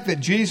 the fact that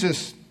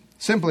Jesus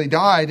simply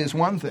died is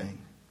one thing.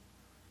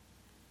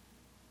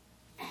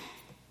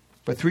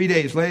 But 3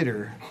 days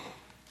later,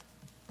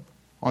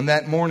 on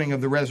that morning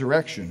of the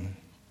resurrection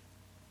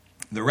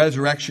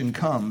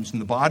comes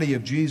and the body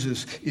of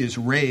Jesus is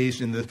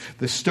raised and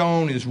the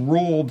stone is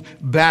rolled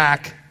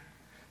back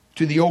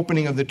to the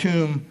opening of the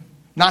tomb,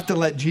 not to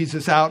let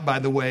Jesus out, by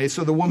the way,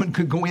 so the woman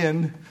could go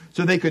in,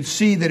 so they could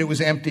see that it was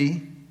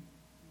empty.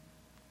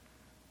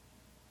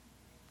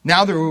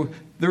 Now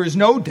there is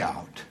no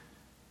doubt,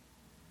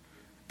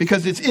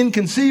 because it's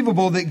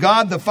inconceivable that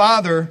God the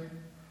Father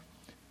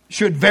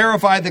should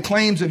verify the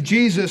claims of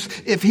Jesus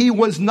if he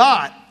was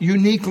not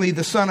uniquely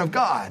the Son of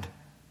God,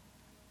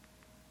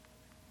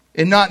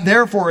 and not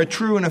therefore a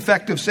true and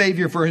effective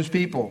Savior for his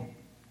people.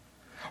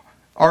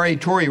 R.A.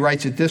 Torrey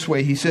writes it this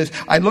way. He says,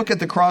 I look at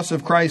the cross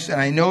of Christ and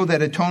I know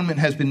that atonement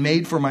has been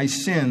made for my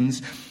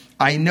sins.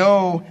 I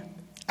look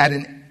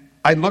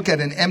at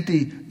an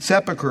empty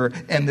sepulchre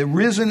and the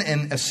risen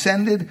and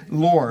ascended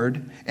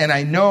Lord, and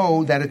I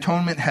know that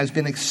atonement has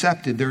been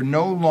accepted. There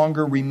no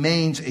longer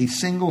remains a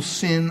single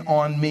sin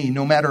on me,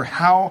 no matter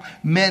how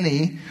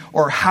many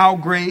or how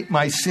great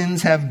my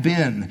sins have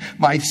been.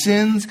 My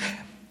sins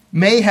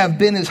may have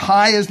been as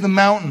high as the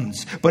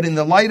mountains, but in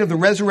the light of the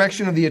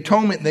resurrection of the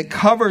atonement that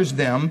covers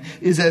them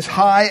is as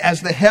high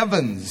as the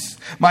heavens.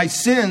 My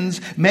sins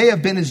may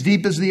have been as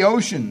deep as the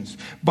oceans,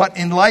 but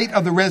in light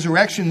of the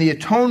resurrection, the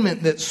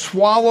atonement that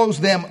swallows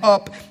them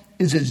up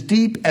is as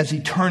deep as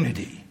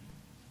eternity.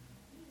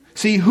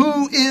 See,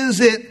 who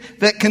is it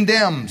that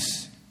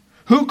condemns?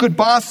 Who could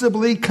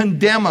possibly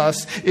condemn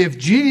us if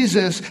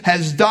Jesus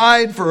has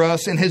died for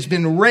us and has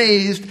been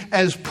raised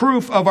as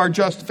proof of our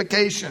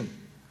justification?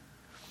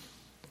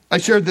 I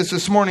shared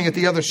this morning at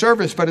the other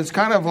service, but it's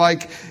kind of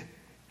like,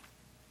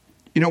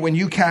 when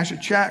you cash a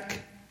check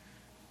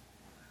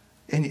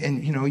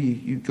and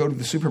you go to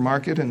the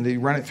supermarket and they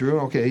run it through.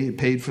 Okay, you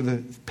paid for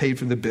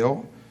the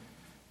bill.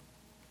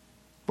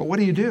 But what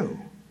do?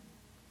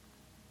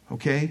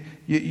 Okay,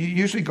 you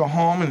usually go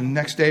home and the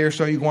next day or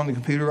so you go on the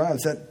computer.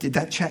 Did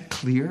that check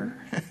clear?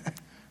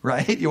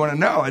 Right? You want to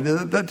know,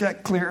 did that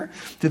check clear?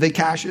 Did they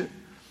cash it?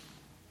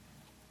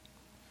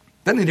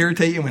 Doesn't it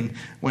irritate you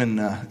when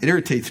it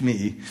irritates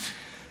me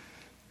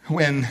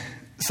when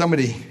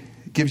somebody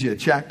gives you a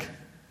check,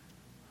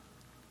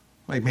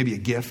 like maybe a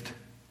gift,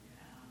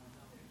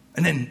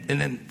 and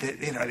then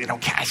they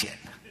don't cash it.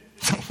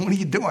 So what are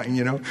you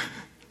doing?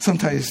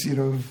 Sometimes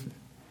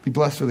be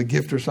blessed with a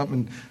gift or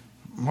something.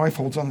 My wife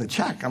holds on the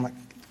check. I'm like,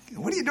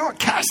 what are you doing?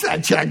 Cash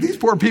that check. These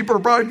poor people are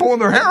probably pulling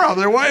their hair out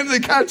there. Why haven't they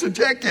cashed the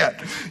check yet?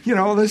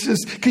 That's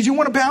just because you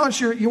want to balance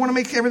you want to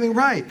make everything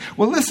right.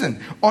 Well,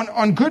 listen,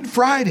 on Good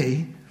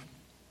Friday,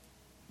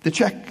 the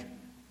check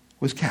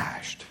was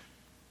cashed.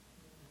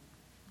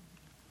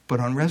 But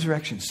on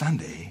Resurrection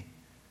Sunday,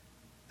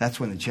 that's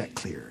when the check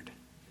cleared.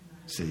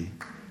 See?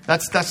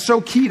 That's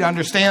so key to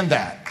understand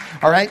that.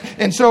 All right?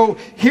 And so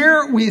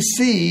here we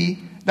see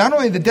not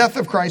only the death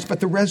of Christ, but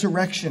the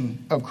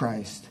resurrection of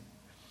Christ.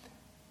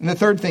 And the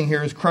third thing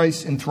here is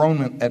Christ's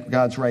enthronement at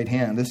God's right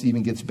hand. This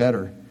even gets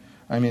better.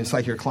 I mean, it's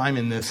like you're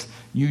climbing this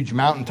huge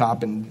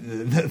mountaintop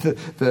and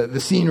the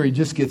scenery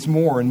just gets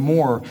more and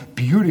more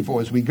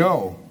beautiful as we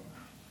go.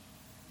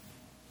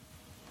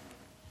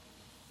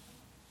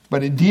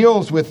 But it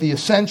deals with the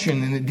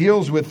ascension and it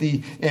deals with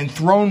the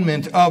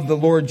enthronement of the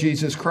Lord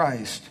Jesus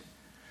Christ.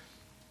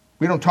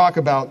 We don't talk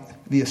about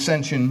the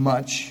ascension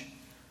much,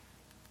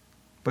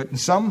 but in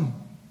some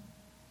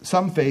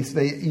faiths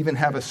they even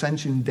have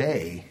Ascension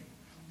Day.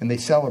 And they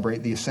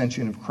celebrate the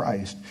ascension of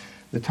Christ,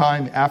 the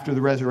time after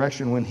the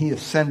resurrection when he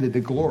ascended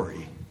to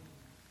glory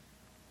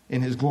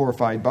in his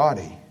glorified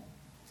body.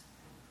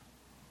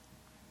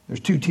 There's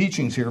two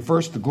teachings here.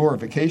 First, the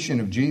glorification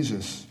of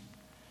Jesus.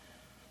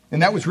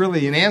 And that was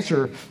really an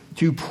answer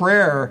to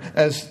prayer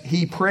as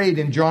he prayed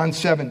in John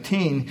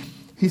 17.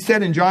 He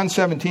said in John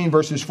 17,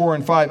 verses 4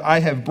 and 5, I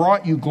have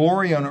brought you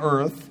glory on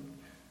earth.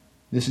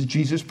 This is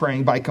Jesus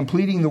praying, by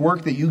completing the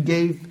work that you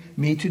gave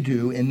me to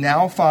do. And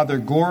now, Father,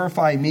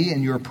 glorify me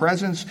in your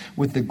presence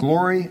with the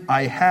glory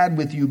I had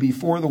with you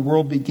before the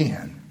world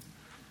began.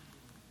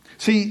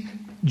 See,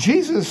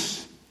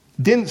 Jesus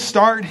didn't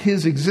start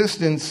his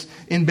existence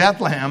in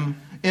Bethlehem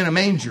in a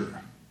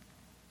manger.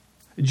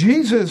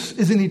 Jesus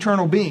is an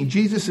eternal being.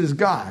 Jesus is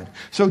God.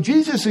 So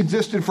Jesus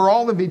existed for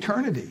all of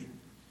eternity.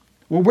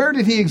 Well, where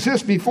did he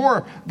exist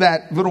before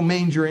that little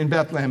manger in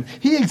Bethlehem?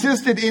 He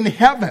existed in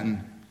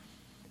heaven,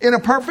 in a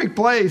perfect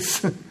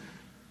place,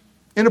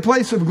 in a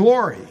place of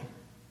glory.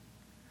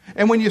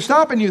 And when you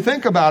stop and you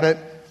think about it,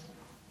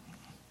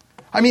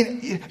 I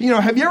mean,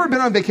 have you ever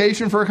been on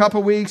vacation for a couple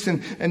of weeks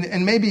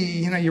and maybe,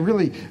 you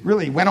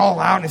really went all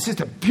out and it's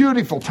just a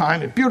beautiful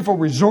time, a beautiful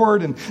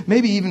resort, and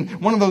maybe even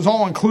one of those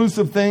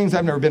all-inclusive things.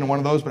 I've never been to one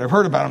of those, but I've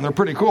heard about them. They're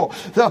pretty cool.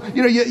 So,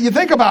 you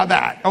think about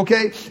that,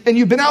 okay? And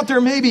you've been out there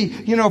maybe,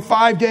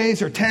 5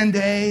 days or 10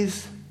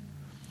 days.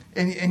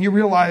 And you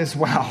realize,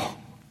 wow,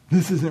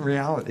 this isn't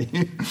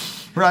reality,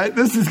 right?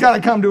 This has got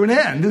to come to an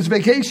end. This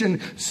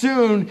vacation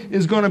soon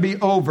is going to be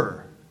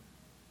over.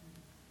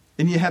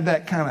 And you have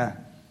that kind of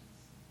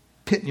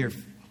pit in your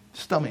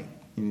stomach.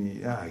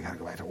 I got to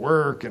go back to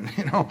work, and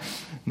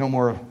no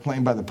more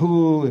playing by the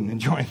pool and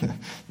enjoying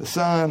the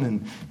sun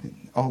and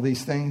all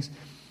these things.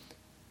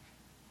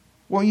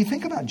 Well, you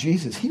think about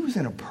Jesus. He was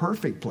in a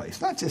perfect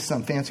place, not just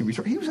some fancy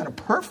resort. He was in a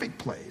perfect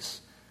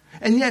place.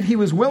 And yet he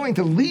was willing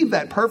to leave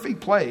that perfect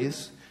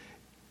place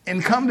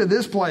and come to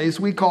this place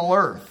we call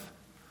earth.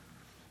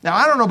 Now,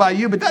 I don't know about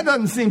you, but that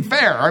doesn't seem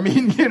fair. I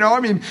mean,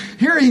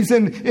 here he's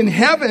in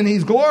heaven.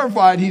 He's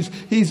glorified.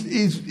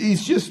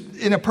 He's just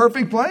in a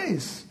perfect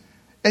place.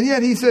 And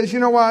yet he says, you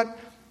know what?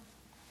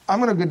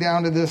 I'm going to go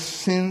down to this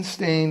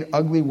sin-stained,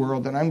 ugly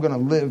world, and I'm going to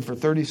live for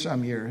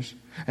 30-some years.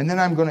 And then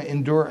I'm going to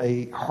endure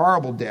a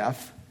horrible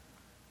death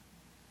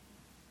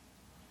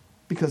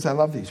because I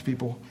love these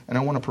people, and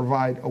I want to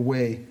provide a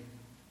way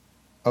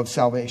of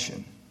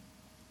salvation.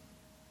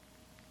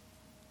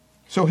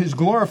 So his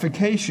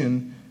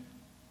glorification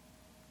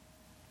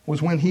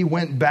was when he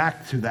went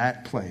back to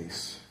that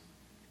place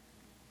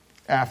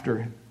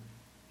after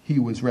he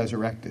was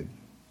resurrected.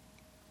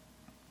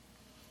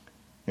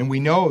 And we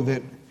know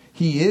that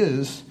he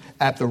is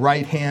at the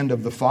right hand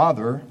of the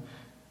Father.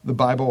 The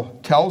Bible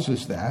tells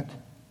us that.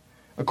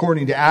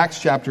 According to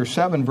Acts chapter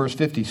 7, verse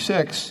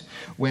 56,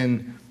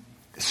 when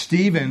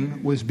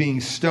Stephen was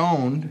being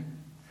stoned,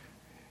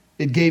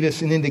 it gave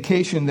us an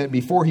indication that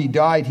before he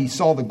died, he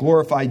saw the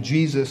glorified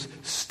Jesus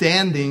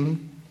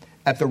standing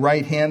at the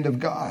right hand of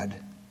God.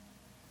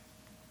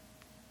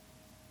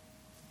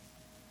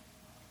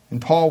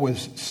 And Paul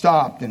was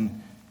stopped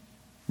and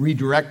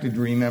redirected,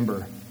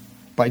 remember,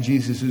 by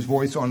Jesus'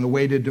 voice on the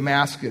way to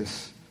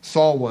Damascus.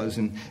 Saul was,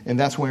 and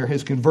that's where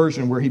his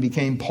conversion, where he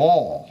became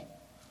Paul.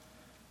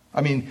 I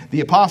mean,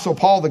 the Apostle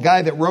Paul, the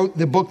guy that wrote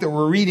the book that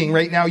we're reading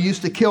right now,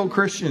 used to kill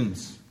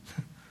Christians.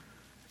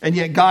 And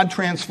yet God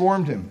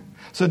transformed him.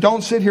 So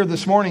don't sit here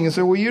this morning and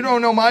say, well, you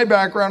don't know my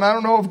background. I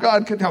don't know if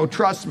God could. No,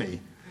 trust me.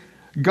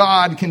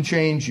 God can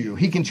change you.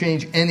 He can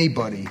change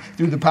anybody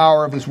through the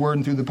power of his word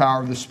and through the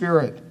power of the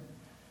Spirit.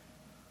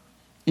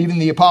 Even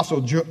the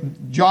Apostle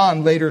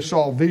John later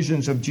saw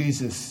visions of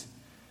Jesus.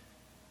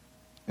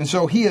 And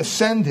so he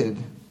ascended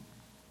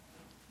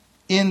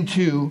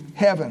into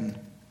heaven.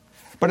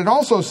 But it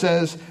also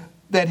says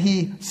that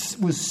he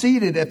was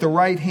seated at the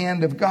right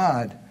hand of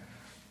God.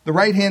 The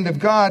right hand of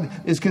God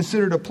is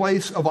considered a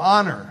place of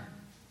honor.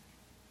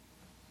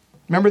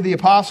 Remember the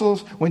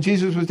apostles, when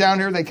Jesus was down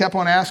here, they kept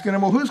on asking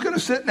him, well, who's going to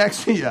sit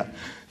next to you?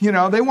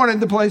 They wanted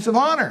the place of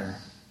honor.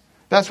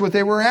 That's what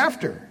they were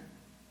after.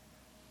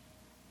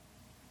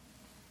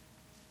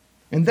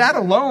 And that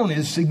alone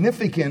is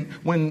significant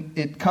when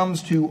it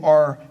comes to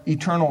our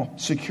eternal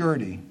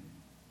security.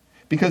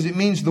 Because it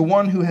means the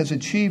one who has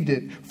achieved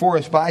it for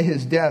us by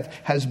his death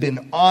has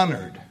been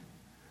honored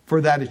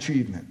for that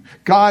achievement.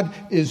 God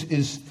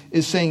is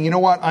saying, you know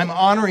what? I'm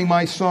honoring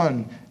my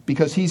son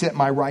because he's at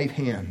my right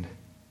hand.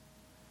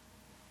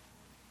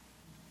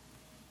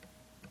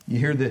 You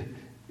hear the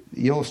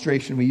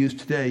illustration we use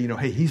today,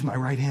 hey, he's my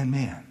right hand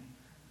man.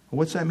 Well,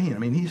 what's that mean? I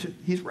mean,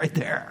 he's right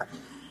there.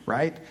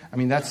 Right? I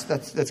mean,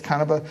 that's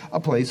kind of a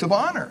place of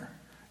honor.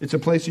 It's a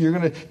place where you're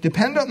going to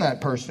depend on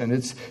that person.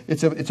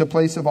 It's a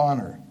place of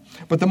honor.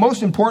 But the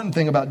most important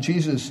thing about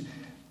Jesus'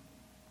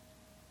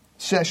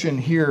 session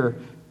here,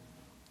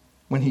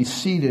 when he's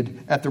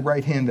seated at the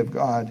right hand of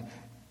God,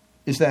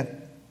 is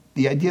that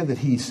the idea that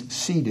he's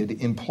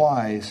seated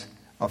implies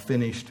a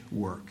finished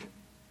work.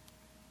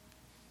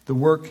 The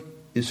work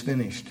is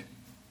finished.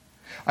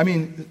 I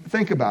mean,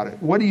 think about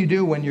it. What do you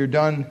do when you're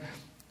done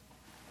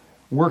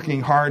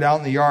working hard out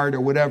in the yard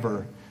or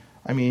whatever?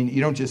 I mean, you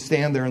don't just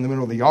stand there in the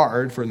middle of the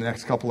yard for the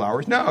next couple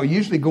hours. No, you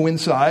usually go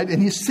inside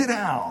and you sit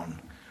down.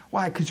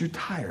 Why? Because you're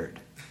tired.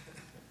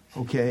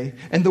 Okay?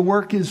 And the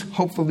work is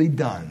hopefully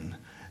done.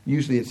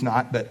 Usually it's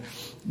not, but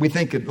we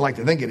like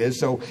to think it is.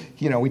 So,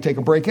 we take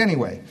a break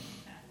anyway.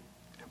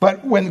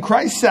 But when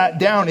Christ sat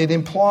down, it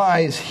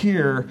implies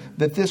here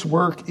that this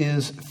work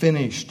is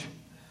finished.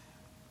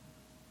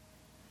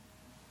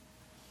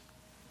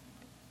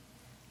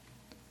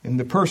 And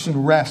the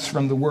person rests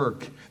from the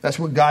work. That's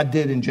what God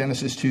did in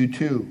Genesis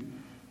 2:2,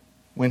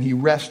 when he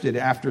rested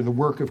after the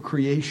work of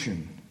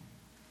creation.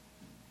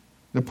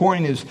 The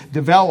point is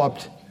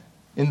developed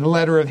in the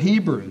letter of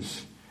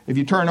Hebrews. If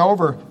you turn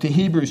over to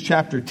Hebrews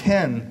chapter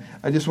 10,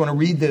 I just want to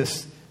read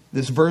this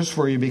verse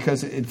for you,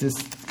 because it's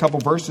just a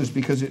couple verses,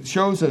 because it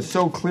shows us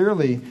so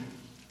clearly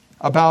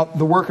about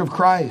the work of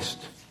Christ.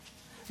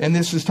 And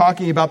this is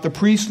talking about the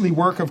priestly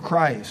work of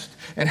Christ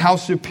and how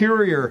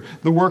superior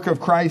the work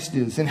of Christ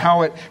is and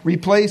how it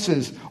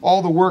replaces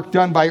all the work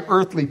done by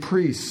earthly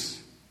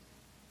priests.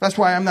 That's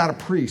why I'm not a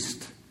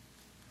priest.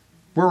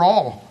 We're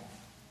all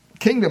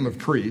kingdom of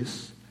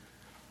priests,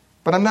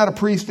 but I'm not a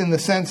priest in the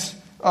sense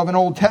of an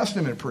Old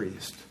Testament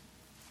priest.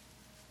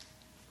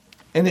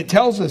 And it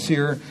tells us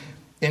here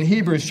in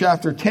Hebrews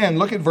chapter 10,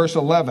 look at verse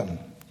 11.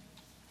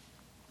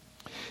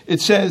 It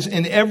says,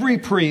 in every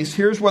priest,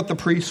 here's what the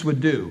priests would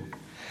do.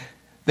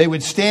 They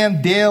would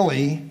stand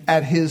daily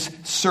at his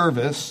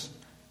service,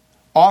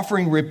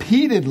 offering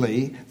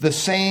repeatedly the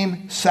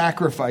same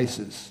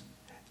sacrifices.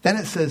 Then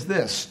it says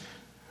this,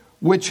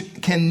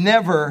 which can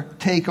never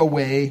take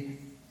away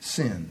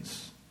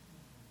sins.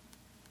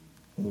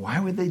 Why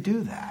would they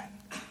do that?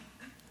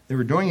 They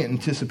were doing it in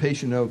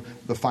anticipation of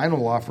the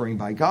final offering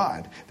by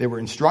God. They were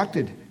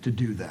instructed to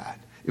do that.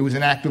 It was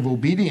an act of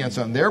obedience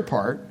on their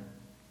part.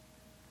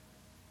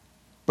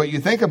 But you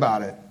think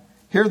about it.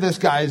 Here this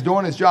guy is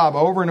doing his job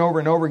over and over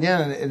and over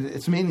again, and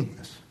it's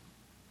meaningless.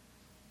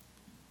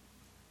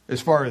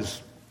 As far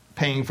as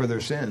paying for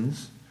their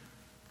sins.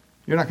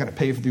 You're not going to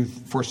pay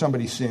for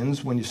somebody's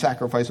sins when you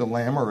sacrifice a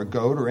lamb or a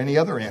goat or any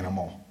other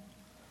animal.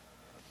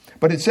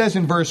 But it says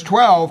in verse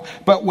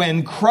 12, but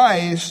when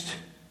Christ,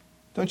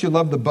 don't you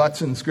love the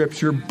buts in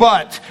Scripture?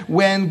 But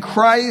when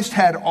Christ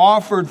had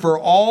offered for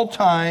all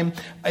time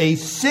a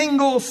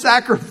single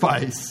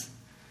sacrifice.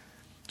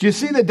 Do you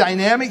see the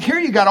dynamic? Here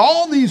you got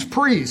all these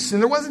priests,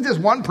 and there wasn't just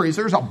one priest,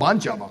 there's a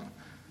bunch of them.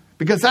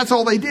 Because that's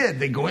all they did.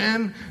 They go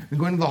into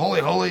the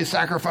holy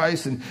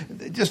sacrifice, and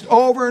just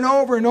over and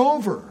over and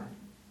over.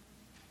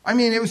 I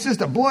mean, it was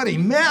just a bloody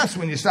mess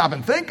when you stop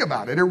and think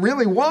about it. It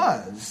really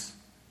was.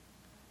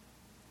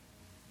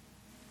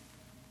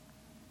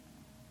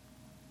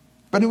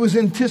 But it was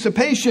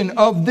anticipation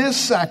of this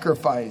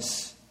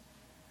sacrifice.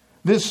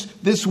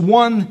 This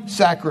one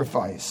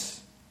sacrifice.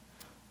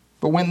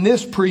 But when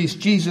this priest,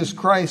 Jesus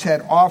Christ,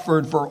 had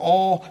offered for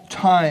all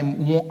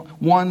time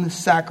one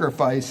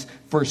sacrifice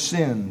for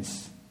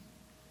sins,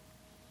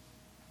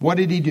 what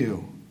did he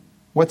do?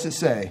 What's it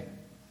say?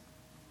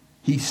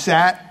 He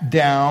sat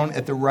down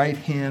at the right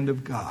hand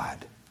of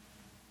God.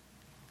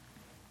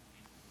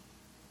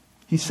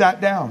 He sat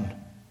down.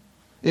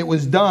 It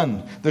was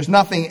done. There's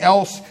nothing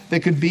else that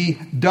could be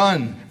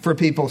done for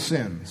people's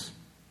sins.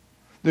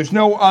 There's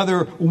no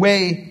other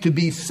way to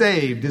be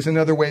saved, is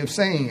another way of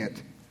saying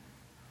it.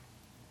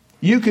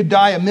 You could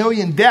die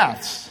 1,000,000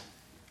 deaths,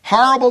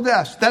 horrible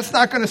deaths. That's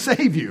not going to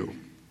save you.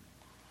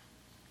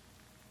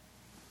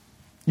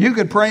 You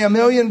could pray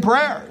 1,000,000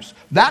 prayers.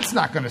 That's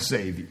not going to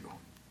save you.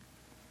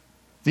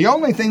 The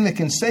only thing that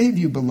can save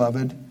you,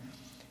 beloved,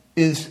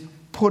 is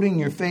putting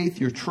your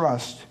faith, your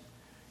trust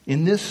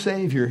in this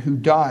Savior who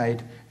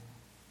died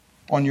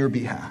on your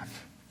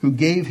behalf, who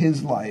gave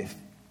his life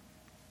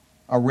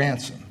a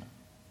ransom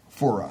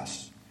for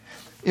us.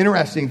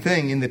 Interesting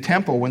thing, in the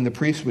temple, when the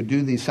priests would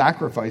do these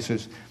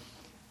sacrifices,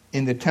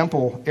 in the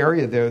temple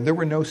area there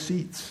were no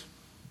seats.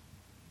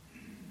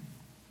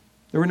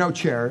 There were no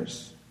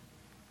chairs.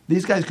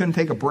 These guys couldn't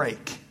take a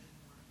break.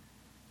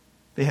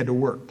 They had to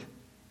work.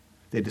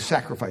 They had to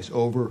sacrifice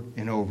over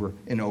and over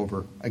and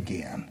over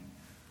again.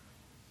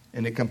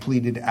 And it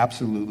completed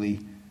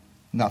absolutely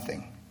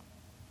nothing.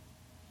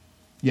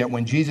 Yet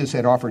when Jesus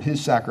had offered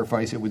his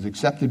sacrifice, it was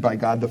accepted by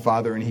God the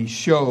Father, and he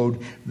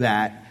showed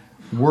that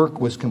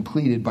work was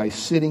completed by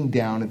sitting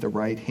down at the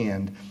right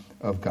hand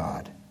of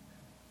God.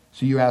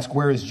 So you ask,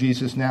 where is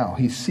Jesus now?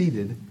 He's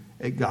seated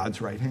at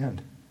God's right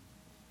hand.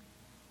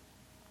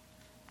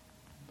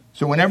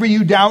 So whenever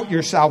you doubt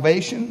your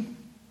salvation,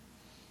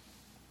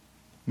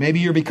 maybe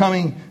you're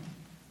becoming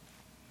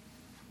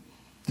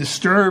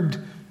disturbed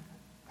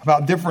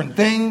about different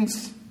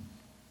things,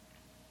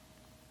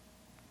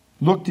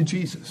 look to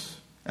Jesus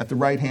at the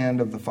right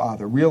hand of the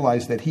Father.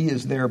 Realize that he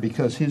is there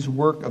because his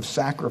work of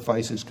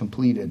sacrifice is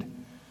completed,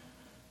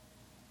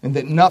 and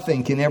that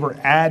nothing can ever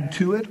add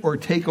to it or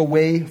take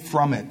away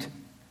from it.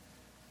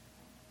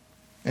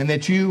 And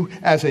that you,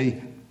 as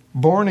a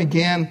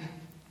born-again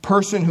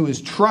person who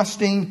is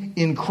trusting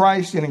in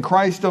Christ and in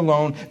Christ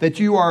alone, that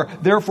you are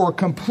therefore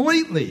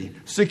completely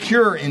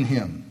secure in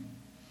him.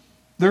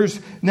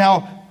 There's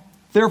now,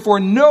 therefore,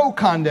 no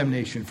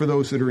condemnation for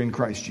those that are in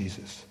Christ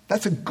Jesus.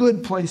 That's a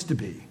good place to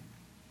be.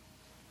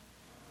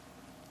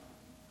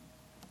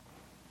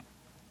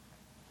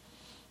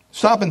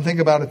 Stop and think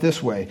about it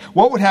this way.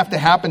 What would have to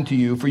happen to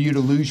you for you to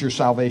lose your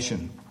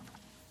salvation?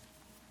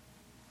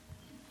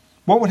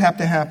 What would have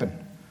to happen?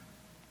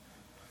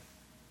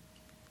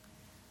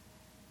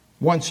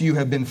 Once you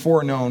have been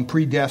foreknown,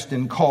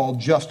 predestined,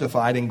 called,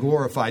 justified, and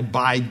glorified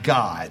by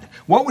God.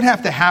 What would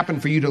have to happen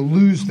for you to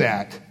lose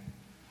that?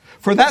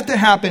 For that to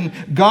happen,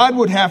 God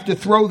would have to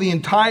throw the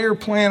entire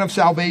plan of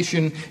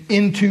salvation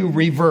into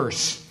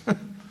reverse.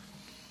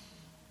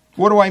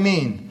 What do I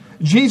mean?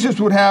 Jesus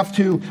would have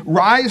to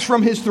rise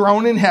from his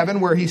throne in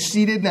heaven, where he's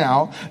seated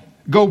now,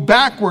 go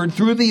backward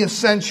through the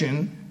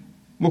ascension.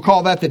 We'll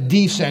call that the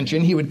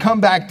descension. He would come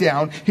back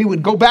down. He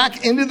would go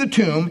back into the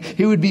tomb.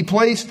 He would be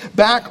placed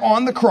back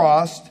on the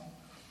cross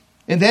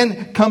and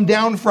then come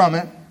down from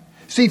it.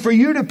 See, for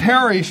you to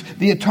perish,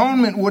 the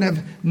atonement would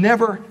have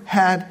never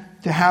had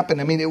to happen.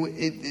 I mean,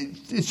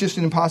 it's just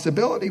an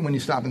impossibility when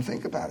you stop and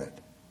think about it.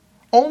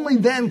 Only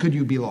then could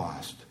you be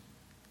lost.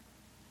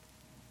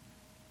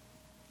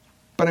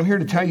 But I'm here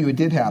to tell you it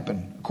did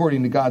happen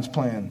according to God's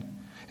plan.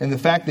 And the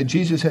fact that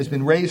Jesus has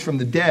been raised from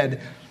the dead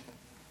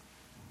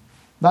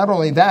Not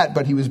only that,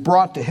 but he was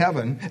brought to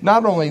heaven.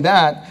 Not only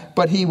that,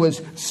 but he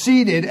was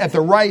seated at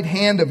the right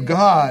hand of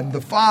God,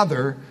 the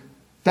Father.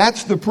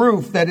 That's the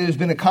proof that it has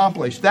been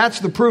accomplished. That's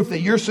the proof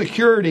that your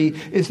security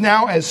is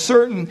now as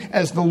certain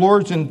as the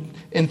Lord's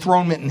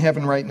enthronement in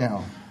heaven right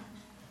now.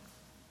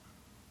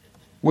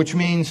 Which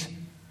means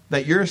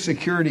that your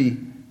security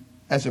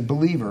as a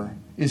believer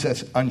is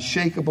as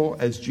unshakable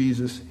as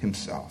Jesus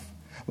himself.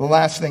 The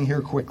last thing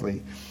here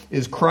quickly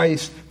is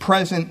Christ's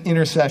present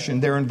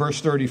intercession there in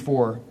verse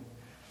 34.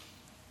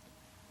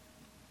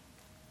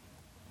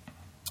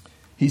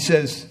 He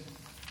says,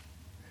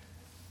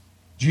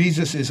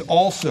 Jesus is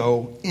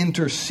also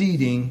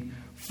interceding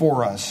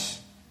for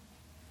us.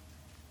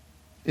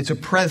 It's a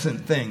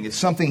present thing. It's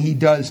something he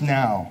does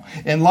now.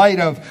 In light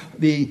of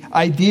the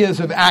ideas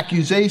of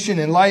accusation,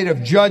 in light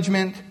of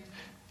judgment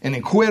and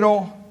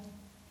acquittal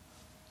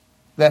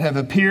that have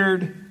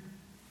appeared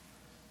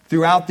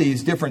throughout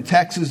these different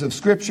texts of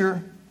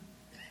Scripture,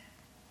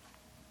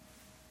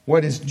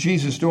 what is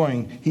Jesus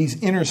doing?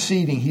 He's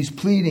interceding. He's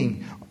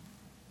pleading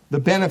the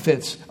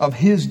benefits of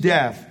his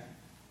death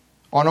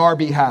on our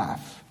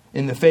behalf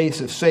in the face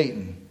of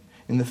Satan,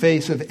 in the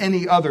face of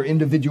any other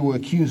individual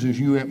accusers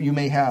you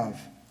may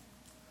have.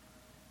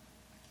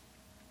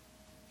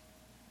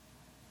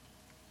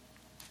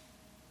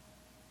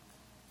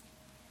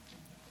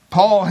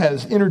 Paul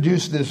has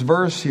introduced this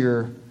verse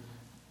here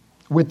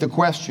with the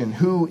question,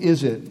 who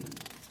is it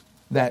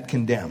that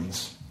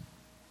condemns?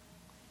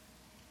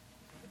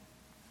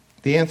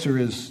 The answer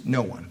is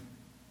no one.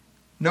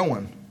 No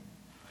one.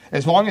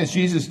 As long as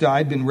Jesus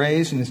died, been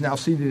raised, and is now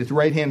seated at the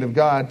right hand of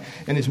God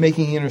and is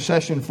making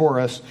intercession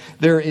for us,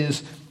 there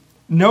is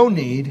no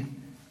need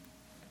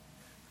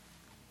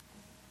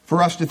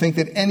for us to think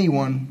that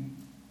anyone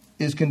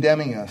is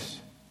condemning us.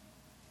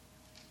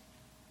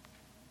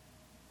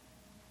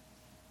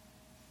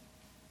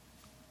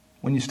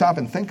 When you stop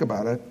and think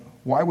about it,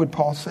 why would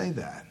Paul say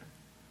that?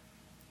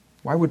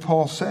 Why would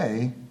Paul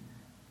say,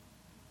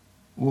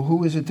 well,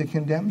 who is it that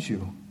condemns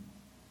you?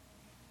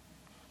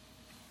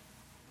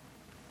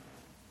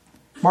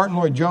 Martin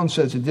Lloyd-Jones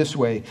says it this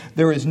way: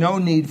 there is no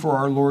need for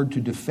our Lord to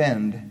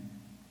defend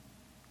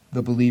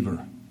the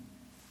believer.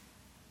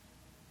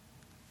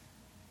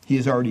 He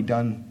has already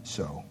done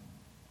so,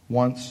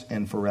 once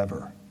and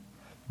forever.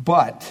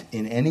 But,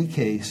 in any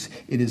case,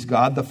 it is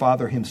God the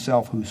Father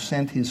himself who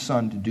sent his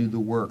Son to do the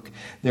work.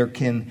 There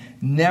can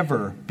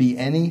never be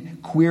any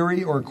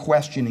query or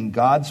question in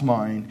God's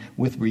mind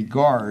with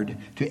regard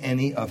to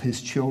any of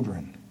his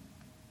children.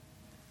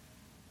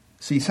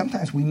 See,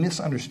 sometimes we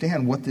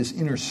misunderstand what this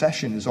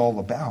intercession is all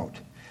about.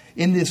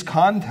 In this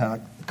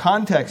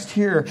context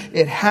here,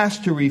 it has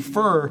to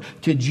refer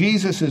to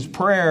Jesus'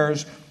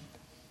 prayers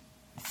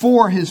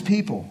for his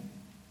people.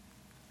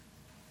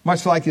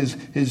 Much like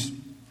his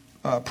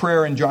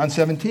prayer in John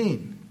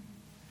 17,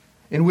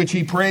 in which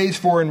he prays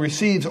for and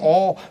receives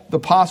all the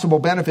possible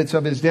benefits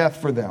of his death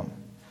for them,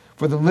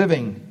 for the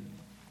living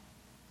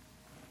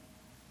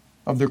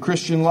of their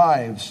Christian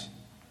lives.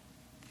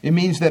 It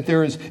means that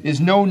there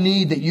is no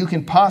need that you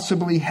can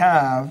possibly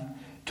have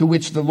to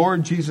which the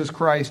Lord Jesus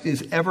Christ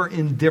is ever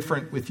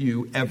indifferent with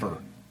you, ever.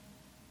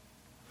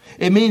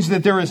 It means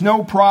that there is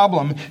no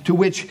problem to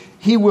which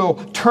he will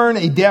turn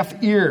a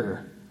deaf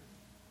ear,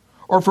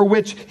 or for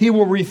which he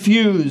will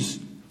refuse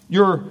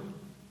your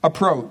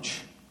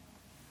approach.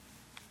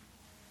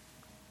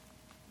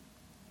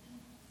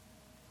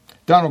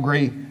 Donald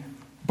Gray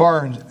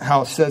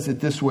Barnhouse says it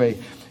this way: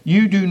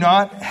 you do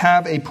not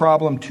have a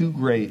problem too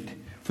great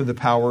for the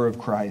power of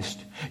Christ.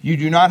 You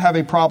do not have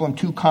a problem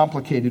too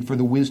complicated for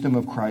the wisdom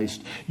of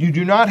Christ. You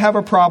do not have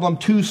a problem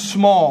too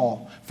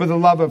small for the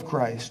love of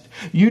Christ.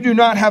 You do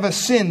not have a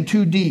sin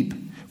too deep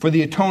for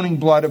the atoning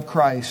blood of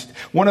Christ.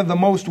 One of the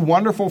most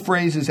wonderful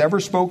phrases ever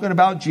spoken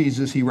about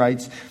Jesus, he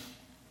writes,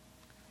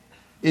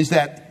 is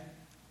that,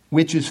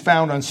 which is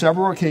found on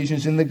several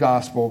occasions in the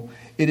gospel,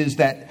 it is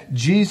that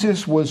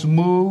Jesus was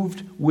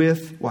moved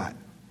with what?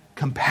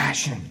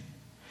 Compassion.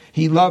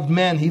 He loved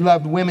men, he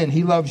loved women,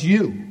 he loves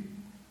you.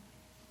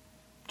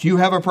 Do you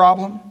have a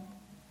problem?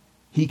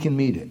 He can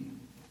meet it.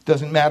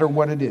 Doesn't matter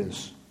what it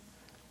is.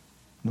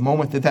 The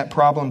moment that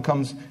problem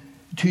comes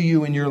to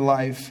you in your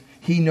life,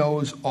 he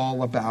knows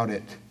all about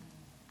it.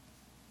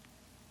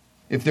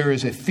 If there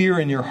is a fear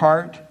in your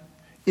heart,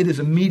 it is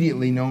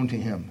immediately known to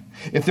him.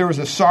 If there is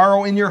a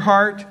sorrow in your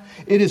heart,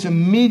 it is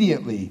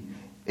immediately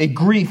a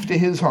grief to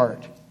his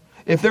heart.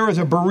 If there is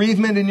a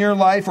bereavement in your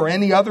life or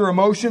any other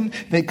emotion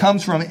that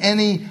comes from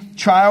any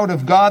child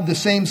of God, the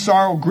same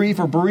sorrow, grief,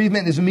 or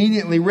bereavement is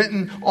immediately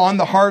written on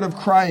the heart of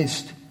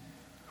Christ.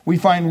 We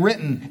find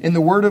written in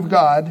the Word of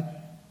God,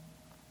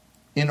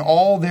 in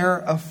all their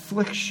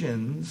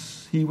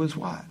afflictions, he was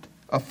what?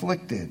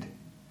 Afflicted.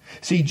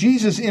 See,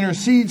 Jesus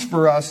intercedes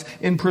for us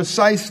in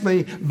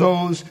precisely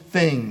those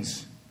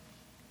things.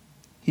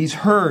 He's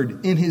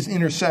heard in his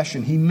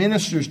intercession. He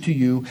ministers to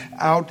you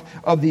out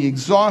of the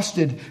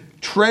exhausted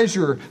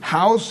treasure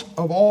house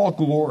of all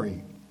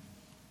glory.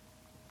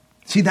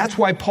 See, that's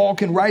why Paul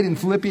can write in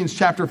Philippians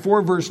chapter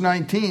 4, verse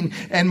 19,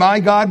 and my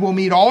God will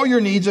meet all your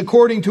needs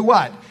according to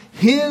what?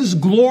 His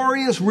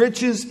glorious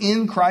riches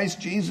in Christ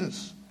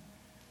Jesus.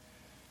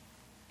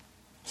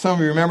 Some of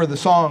you remember the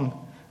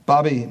song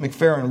Bobby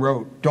McFerrin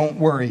wrote, "Don't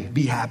Worry,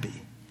 Be Happy."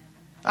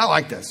 I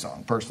like that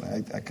song,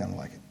 personally. I kind of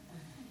like it.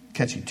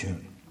 Catchy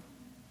tune.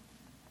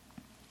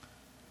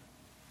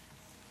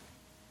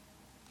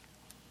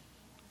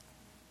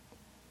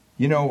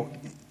 You know,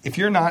 if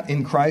you're not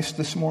in Christ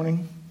this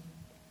morning,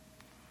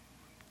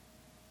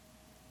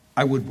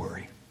 I would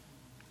worry.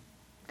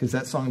 Because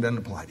that song doesn't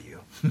apply to you.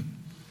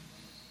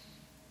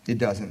 It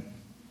doesn't.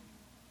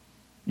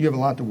 You have a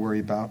lot to worry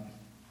about.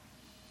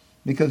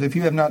 Because if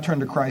you have not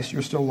turned to Christ,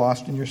 you're still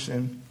lost in your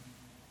sin.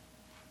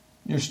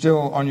 You're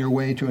still on your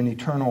way to an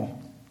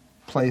eternal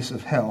place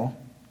of hell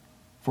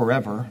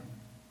forever.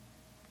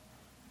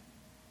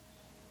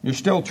 You're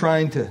still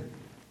trying to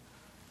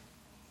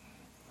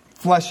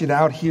flesh it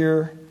out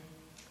here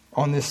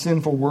on this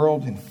sinful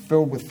world and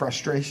filled with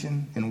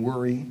frustration and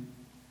worry.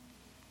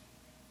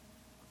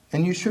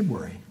 And you should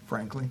worry,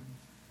 frankly,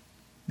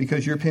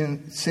 because your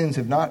sins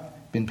have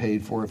not been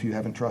paid for if you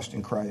haven't trusted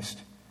in Christ.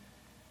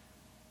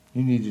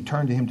 You need to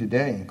turn to Him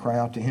today and cry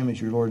out to Him as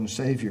your Lord and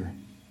Savior.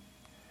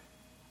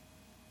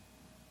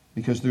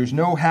 Because there's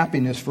no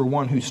happiness for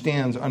one who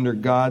stands under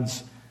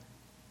God's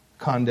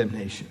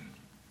condemnation.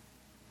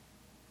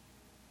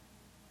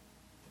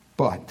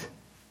 But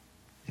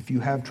if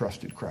you have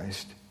trusted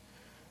Christ,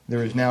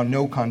 there is now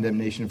no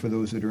condemnation for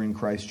those that are in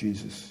Christ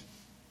Jesus.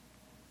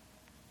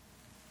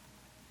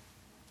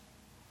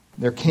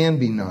 There can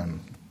be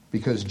none,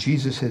 because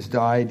Jesus has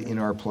died in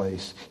our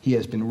place. He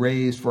has been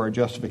raised for our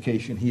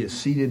justification. He is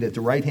seated at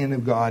the right hand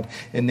of God,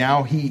 and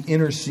now He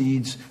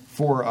intercedes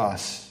for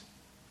us.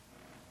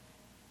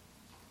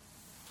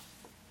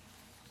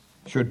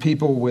 Should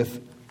people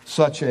with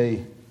such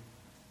a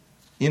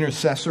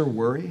intercessor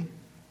worry?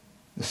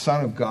 The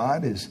Son of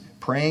God is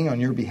praying on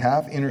your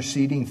behalf,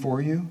 interceding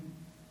for you.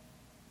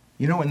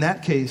 You know, in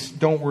that case,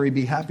 don't worry,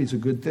 be happy is a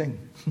good thing.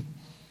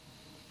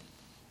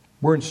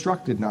 We're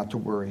instructed not to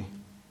worry.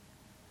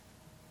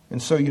 And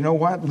so, you know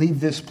what? Leave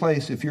this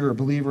place, if you're a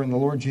believer in the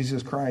Lord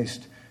Jesus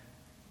Christ,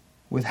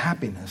 with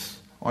happiness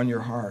on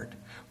your heart,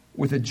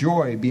 with a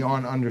joy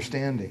beyond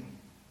understanding.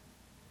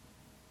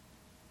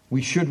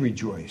 We should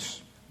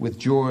rejoice with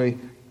joy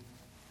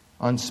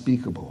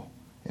unspeakable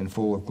and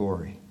full of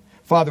glory.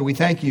 Father, we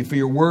thank You for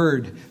Your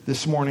word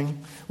this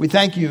morning. We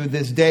thank You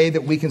this day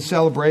that we can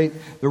celebrate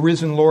the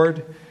risen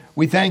Lord.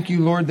 We thank You,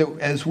 Lord, that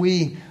as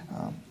we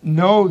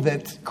know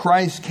that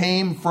Christ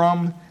came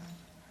from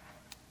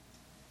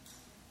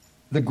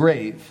the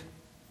grave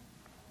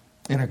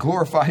in a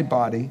glorified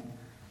body,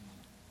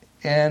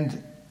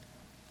 and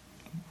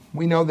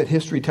we know that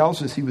history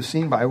tells us He was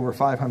seen by over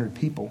 500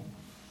 people.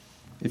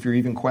 If you're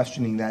even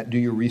questioning that, do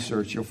your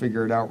research. You'll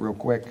figure it out real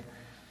quick.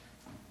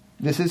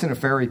 This isn't a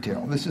fairy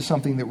tale. This is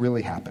something that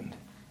really happened.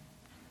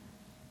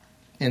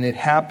 And it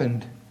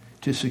happened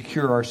to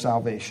secure our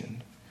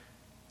salvation.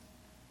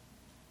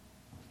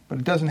 But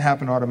it doesn't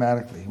happen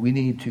automatically. We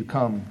need to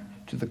come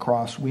to the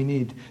cross. We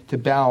need to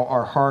bow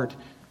our heart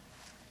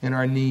and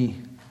our knee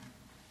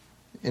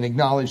and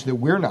acknowledge that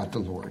we're not the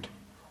Lord,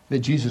 that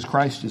Jesus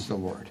Christ is the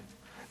Lord,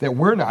 that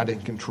we're not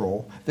in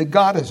control, that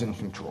God is in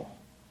control.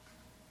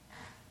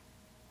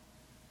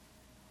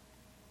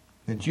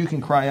 And you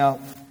can cry out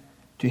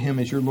to Him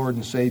as your Lord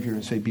and Savior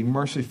and say, "Be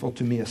merciful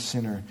to me, a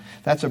sinner."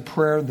 That's a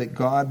prayer that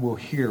God will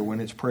hear when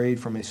it's prayed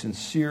from a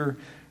sincere,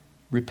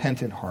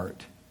 repentant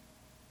heart.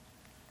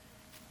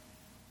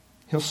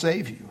 He'll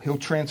save you. He'll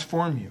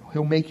transform you.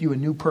 He'll make you a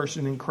new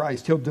person in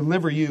Christ. He'll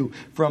deliver you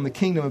from the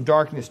kingdom of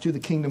darkness to the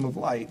kingdom of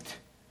light.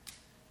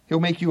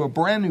 He'll make you a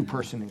brand new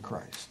person in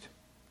Christ.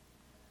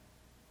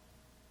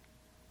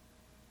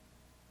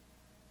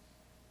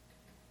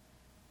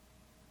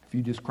 If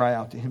you just cry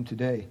out to Him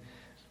today.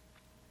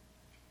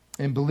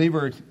 And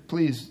believer,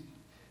 please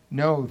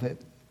know that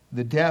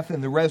the death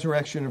and the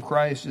resurrection of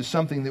Christ is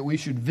something that we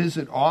should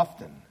visit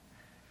often.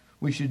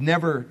 We should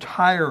never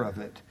tire of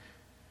it.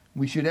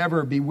 We should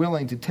ever be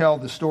willing to tell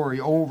the story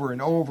over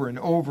and over and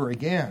over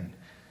again.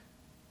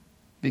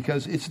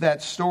 Because it's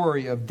that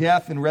story of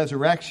death and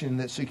resurrection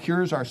that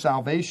secures our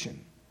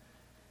salvation.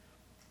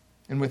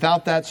 And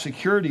without that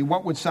security,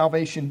 what would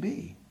salvation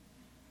be?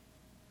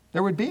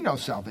 There would be no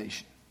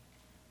salvation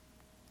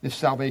if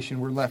salvation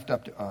were left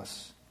up to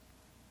us.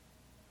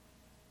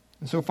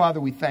 And so, Father,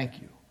 we thank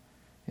You.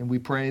 And we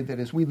pray that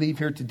as we leave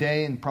here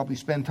today and probably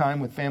spend time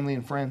with family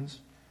and friends,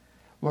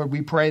 Lord,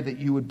 we pray that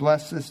You would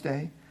bless this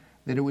day,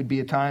 that it would be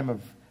a time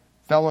of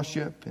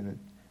fellowship and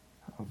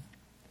of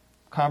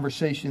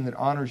conversation that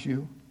honors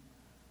You.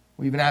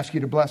 We even ask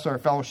You to bless our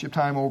fellowship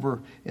time over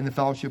in the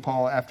fellowship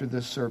hall after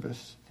this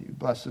service. That You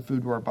bless the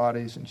food to our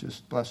bodies and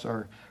just bless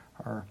our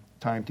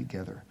time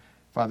together.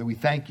 Father, we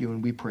thank You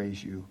and we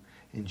praise You.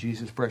 In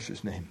Jesus'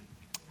 precious name,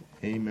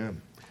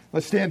 amen.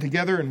 Let's stand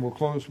together and we'll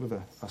close with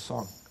a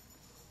song.